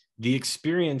 the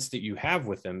experience that you have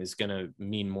with them is going to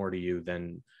mean more to you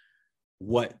than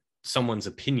what someone's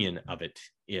opinion of it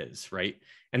is, right?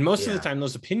 And most of the time,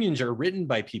 those opinions are written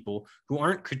by people who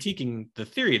aren't critiquing the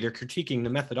theory. They're critiquing the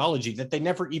methodology that they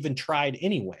never even tried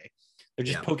anyway. They're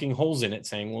just poking holes in it,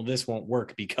 saying, well, this won't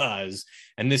work because,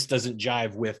 and this doesn't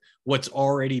jive with what's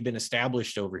already been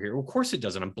established over here. Well, of course it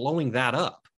doesn't. I'm blowing that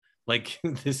up. Like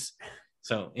this.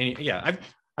 So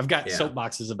I've got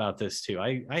soapboxes about this too.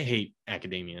 I hate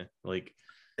academia, like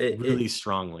really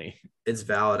strongly. It's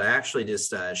valid. I actually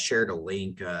just shared a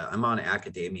link. I'm on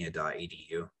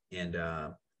academia.edu, and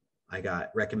I got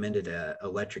recommended a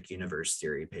electric universe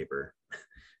theory paper.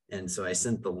 And so I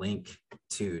sent the link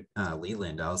to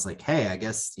Leland. I was like, hey, I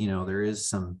guess, there is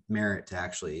some merit to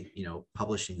actually,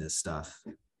 publishing this stuff.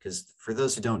 Because for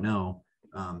those who don't know,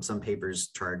 some papers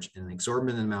charge an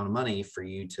exorbitant amount of money for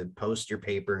you to post your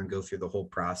paper and go through the whole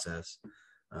process,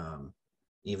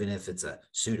 even if it's a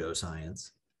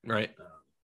pseudoscience. Right.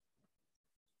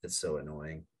 It's so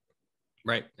annoying.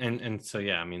 Right. And so,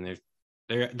 I mean,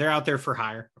 they're out there for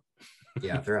hire.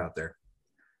 Yeah, they're out there.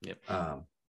 Yep.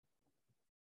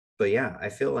 But yeah, I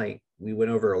feel like we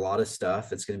went over a lot of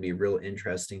stuff. It's going to be real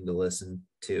interesting to listen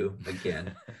to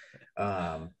again.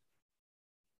 I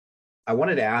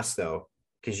wanted to ask though,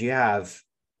 because you have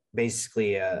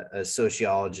basically a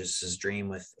sociologist's dream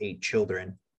with 8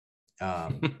 children.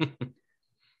 Do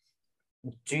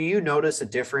you notice a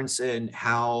difference in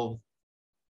how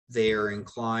they are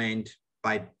inclined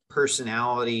by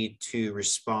personality to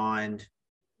respond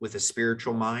with a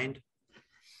spiritual mind?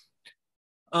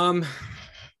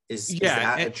 Is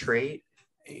that a trait?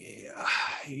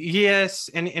 Yes,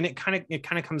 and it kind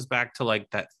of comes back to like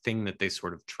that thing that they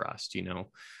sort of trust,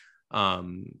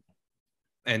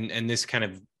 and this kind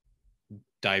of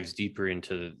dives deeper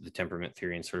into the temperament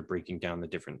theory and sort of breaking down the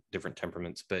different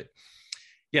temperaments. But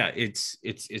yeah, it's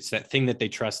that thing that they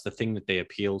trust, the thing that they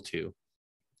appeal to.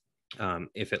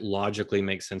 If it logically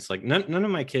makes sense, like none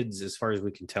of my kids, as far as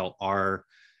we can tell, are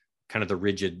kind of the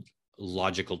rigid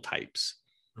logical types.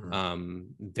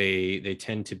 They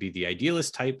tend to be the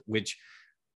idealist type, which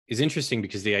is interesting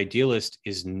because the idealist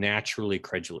is naturally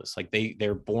credulous. Like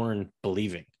they're born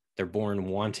believing. They're born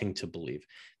wanting to believe.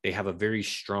 They have a very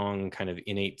strong kind of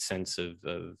innate sense of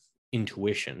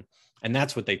intuition. And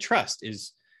that's what they trust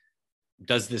is,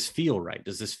 does this feel right?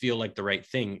 Does this feel like the right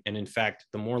thing? And in fact,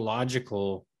 the more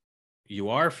logical you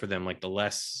are for them, like the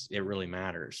less it really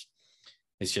matters.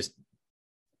 It's just,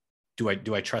 do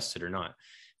I trust it or not?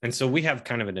 And so we have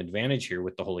kind of an advantage here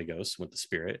with the Holy Ghost, with the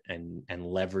Spirit, and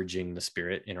leveraging the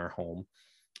Spirit in our home,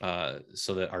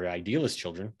 so that our idealist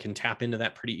children can tap into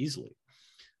that pretty easily.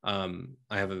 I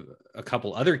have a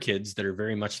couple other kids that are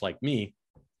very much like me,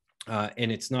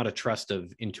 and it's not a trust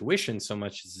of intuition so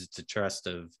much as it's a trust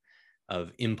of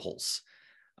impulse.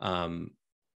 And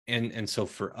so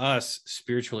for us,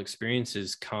 spiritual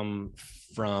experiences come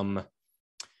from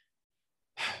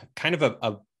kind of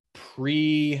a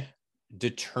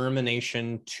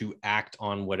predetermination to act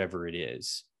on whatever it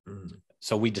is.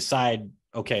 So we decide,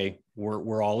 okay,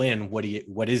 we're all in. What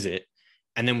is it?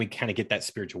 And then we kind of get that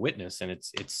spiritual witness, and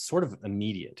it's sort of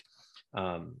immediate.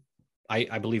 I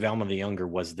believe Alma the Younger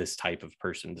was this type of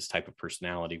person, this type of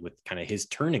personality, with kind of his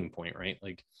turning point, right?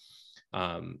 Like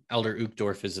Elder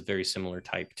Uchtdorf is a very similar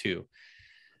type too.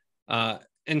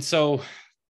 And so,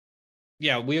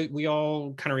 yeah, we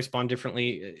all kind of respond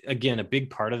differently. Again, a big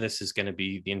part of this is going to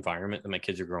be the environment that my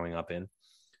kids are growing up in.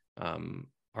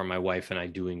 Are my wife and I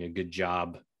doing a good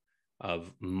job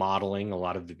of modeling a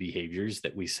lot of the behaviors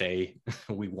that we say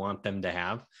we want them to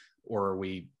have, or are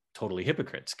we totally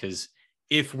hypocrites? Because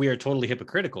if we are totally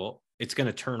hypocritical, it's going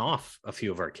to turn off a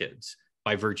few of our kids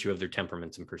by virtue of their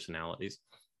temperaments and personalities.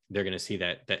 They're going to see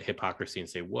that hypocrisy and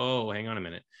say, whoa, hang on a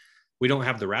minute. We don't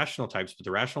have the rational types, but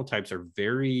the rational types are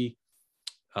very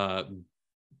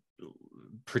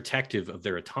protective of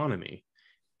their autonomy.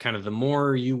 Kind of the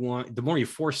more you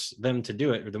force them to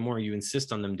do it, or the more you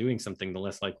insist on them doing something, the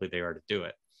less likely they are to do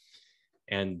it.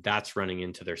 And that's running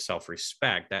into their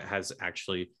self-respect. That has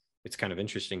actually, it's kind of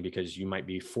interesting because you might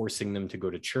be forcing them to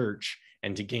go to church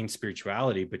and to gain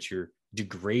spirituality, but you're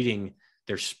degrading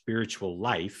their spiritual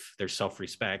life, their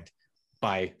self-respect,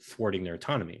 by thwarting their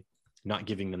autonomy, not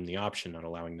giving them the option, not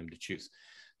allowing them to choose.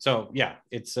 So yeah,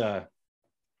 it's, I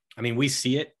mean, we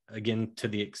see it again to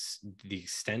the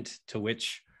extent to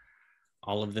which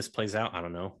all of this plays out. I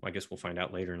don't know. I guess we'll find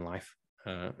out later in life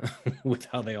with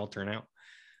how they all turn out.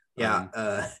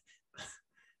 Yeah.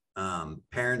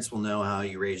 Parents will know how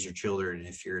you raise your children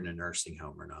if you're in a nursing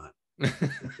home or not.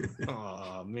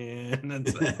 Oh man,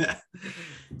 that's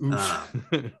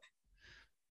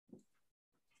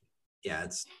yeah,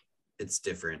 it's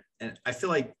different. And I feel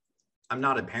like I'm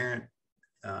not a parent,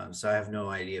 so I have no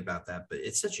idea about that, but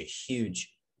it's such a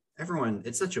huge,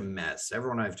 it's such a mess.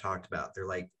 Everyone I've talked about, they're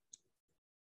like,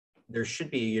 there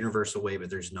should be a universal way, but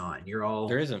there's not. And you're all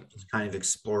there isn't. just kind of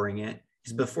exploring it,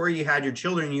 because before you had your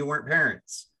children, you weren't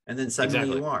parents, and then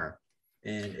suddenly you are.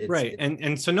 And it's right.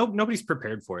 And so nobody's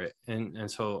prepared for it. And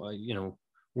so, you know,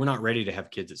 we're not ready to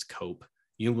have kids as cope.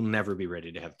 You will never be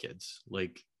ready to have kids.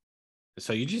 Like,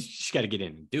 so you just got to get in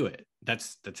and do it.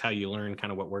 That's how you learn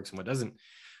kind of what works and what doesn't.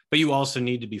 But you also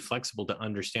need to be flexible to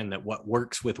understand that what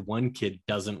works with one kid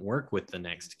doesn't work with the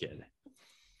next kid.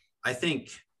 I think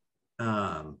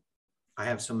I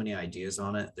have so many ideas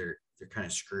on it. They're kind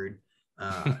of screwed.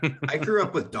 I grew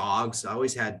up with dogs. I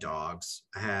always had dogs.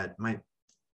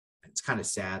 It's kind of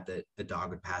sad that a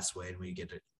dog would pass away and we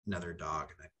get another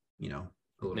dog, and a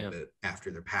little bit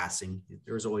after their passing,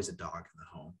 there was always a dog in the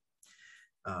home.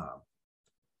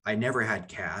 I never had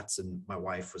cats, and my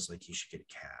wife was like, you should get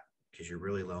a cat because you're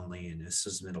really lonely. And this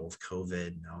was middle of COVID.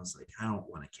 And I was like, I don't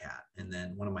want a cat. And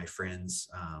then one of my friends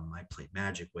I played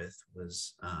Magic with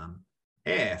was,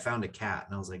 hey, I found a cat.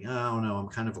 And I was like, oh no, I'm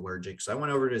kind of allergic. So I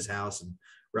went over to his house and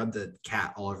rubbed the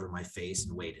cat all over my face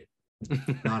and waited.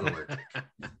 Not allergic.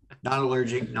 Not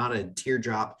allergic, not a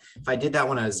teardrop. If I did that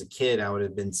when I was a kid, I would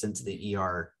have been sent to the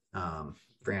ER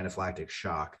for anaphylactic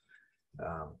shock.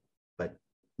 But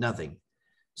nothing.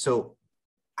 So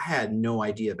I had no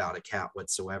idea about a cat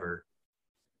whatsoever.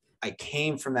 I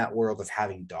came from that world of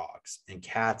having dogs, and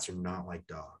cats are not like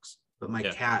dogs, but my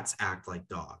cats act like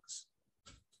dogs.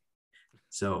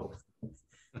 So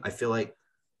I feel like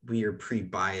we are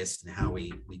pre-biased in how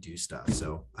we do stuff.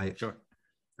 So Sure.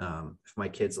 If my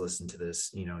kids listen to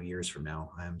this, years from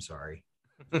now, I am sorry.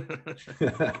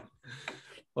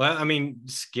 Well, I mean,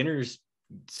 Skinner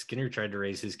tried to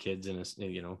raise his kids in a,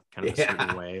 kind of a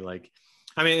certain way. Like,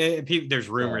 I mean, there's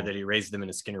rumor that he raised them in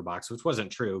a Skinner box, which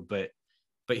wasn't true, but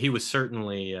he was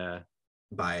certainly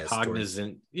biased,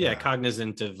 cognizant.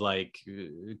 Cognizant of like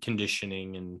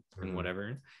conditioning and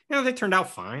whatever. They turned out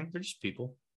fine. They're just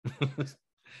people.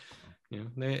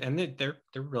 They're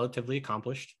relatively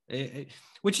accomplished,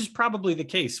 which is probably the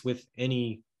case with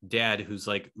any dad who's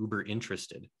like uber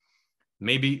interested.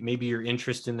 maybe your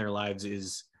interest in their lives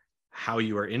is how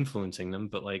you are influencing them,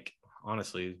 but like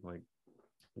honestly, like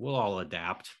we'll all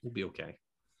adapt. We'll be okay.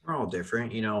 We're all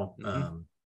different, you know.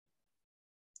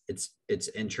 It's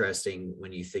interesting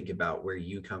when you think about where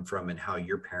you come from and how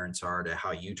your parents are to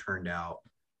how you turned out.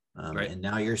 Right. And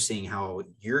now you're seeing how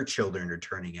your children are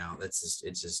turning out. It's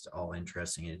just all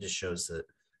interesting. It just shows that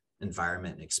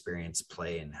environment and experience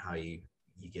play and how you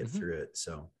get through it.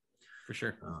 So for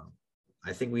sure.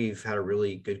 I think we've had a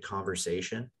really good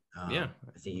conversation. Yeah.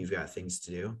 I think you've got things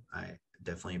to do. I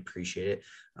definitely appreciate it.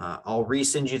 I'll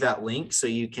resend you that link so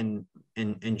you can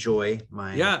enjoy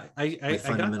my. Yeah, I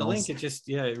got the link. It just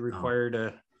it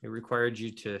required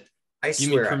you to give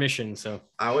me permission. So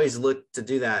I always look to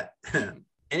do that.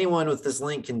 Anyone with this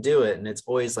link can do it, and it's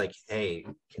always like, hey,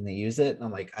 can they use it? And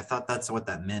I'm like, I thought that's what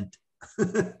that meant.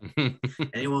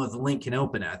 Anyone with a link can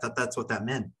open it. I thought that's what that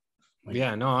meant. Like,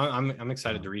 yeah, no, I'm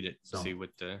excited to read it. So, see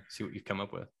what you've come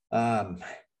up with.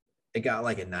 It got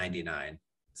like a 99.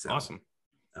 So awesome.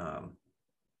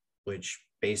 Which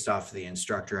based off of the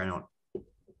instructor, I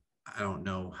don't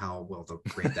know how well to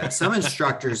rate that. Some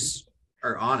instructors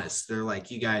are honest. They're like,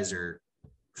 you guys are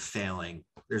failing.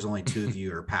 There's only 2 of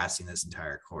you are passing this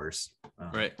entire course.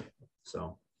 Right.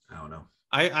 So I don't know.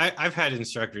 I've had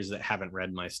instructors that haven't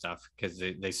read my stuff because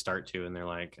they start to, and they're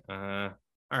like, all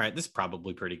right, this is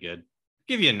probably pretty good.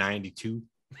 Give you a 92.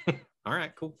 All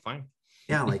right, cool. Fine.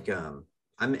 Yeah. Like, I'm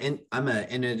an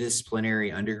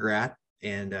interdisciplinary undergrad,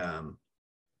 and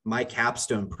my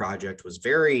capstone project was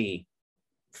very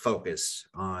focused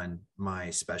on my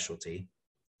specialty,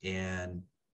 and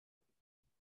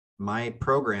my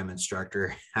program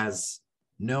instructor has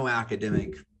no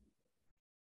academic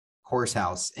course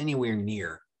house anywhere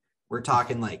near. We're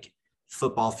talking like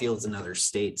football fields in other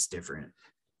states different.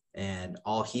 And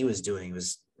all he was doing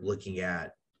was looking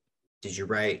at, did you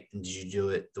write and did you do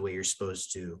it the way you're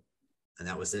supposed to? And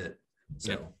that was it.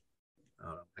 So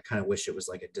I kind of wish it was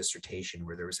like a dissertation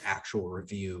where there was actual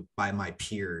review by my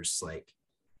peers. Like,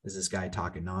 is this guy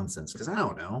talking nonsense? Because I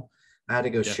don't know. I had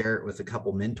to go share it with a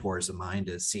couple mentors of mine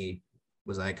to see,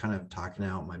 was I kind of talking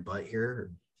out my butt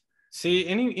here? See,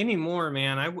 anymore,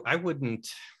 man, I wouldn't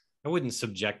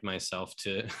subject myself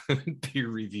to peer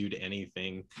reviewed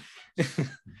anything.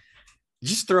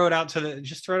 just throw it out to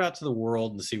the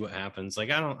world and see what happens.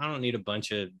 Like I don't need a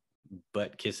bunch of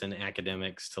butt kissing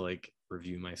academics to like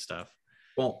review my stuff.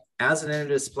 Well, as an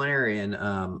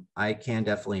interdisciplinarian, I can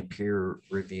definitely peer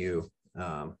review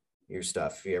your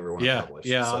stuff if you ever want to publish.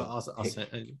 Yeah, so I'll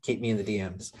send, keep me in the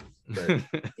DMs. But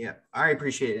yeah, I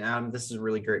appreciate it. This is a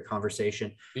really great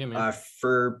conversation. Yeah, man.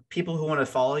 For people who want to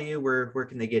follow you, where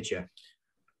can they get you?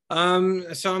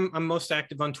 So I'm most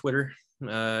active on Twitter.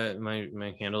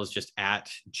 My handle is just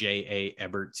at JA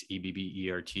Ebberts,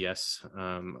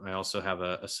 EBBERTS. I also have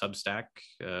a Substack,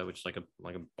 which is like a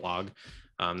blog.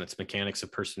 That's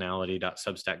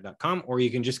mechanicsofpersonality.substack.com, or you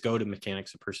can just go to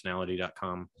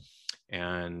mechanicsofpersonality.com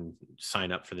and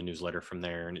sign up for the newsletter from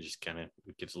there, and it just kind of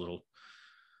gives a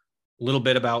little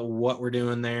bit about what we're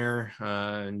doing there,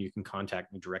 and you can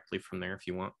contact me directly from there if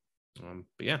you want. But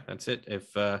yeah, that's it.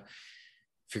 If you're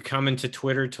coming to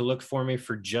Twitter to look for me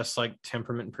for just like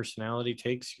temperament and personality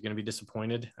takes, you're going to be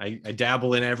disappointed. I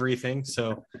dabble in everything,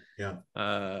 so yeah.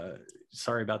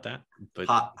 Sorry about that. But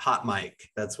hot mic.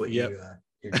 That's what you're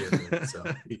doing. So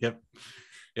yep.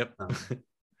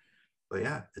 But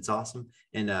yeah, it's awesome,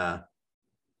 and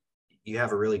you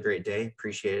have a really great day.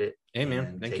 Appreciate it. Hey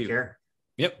man, thank you. Take care.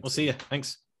 Yep, we'll see you.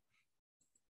 Thanks.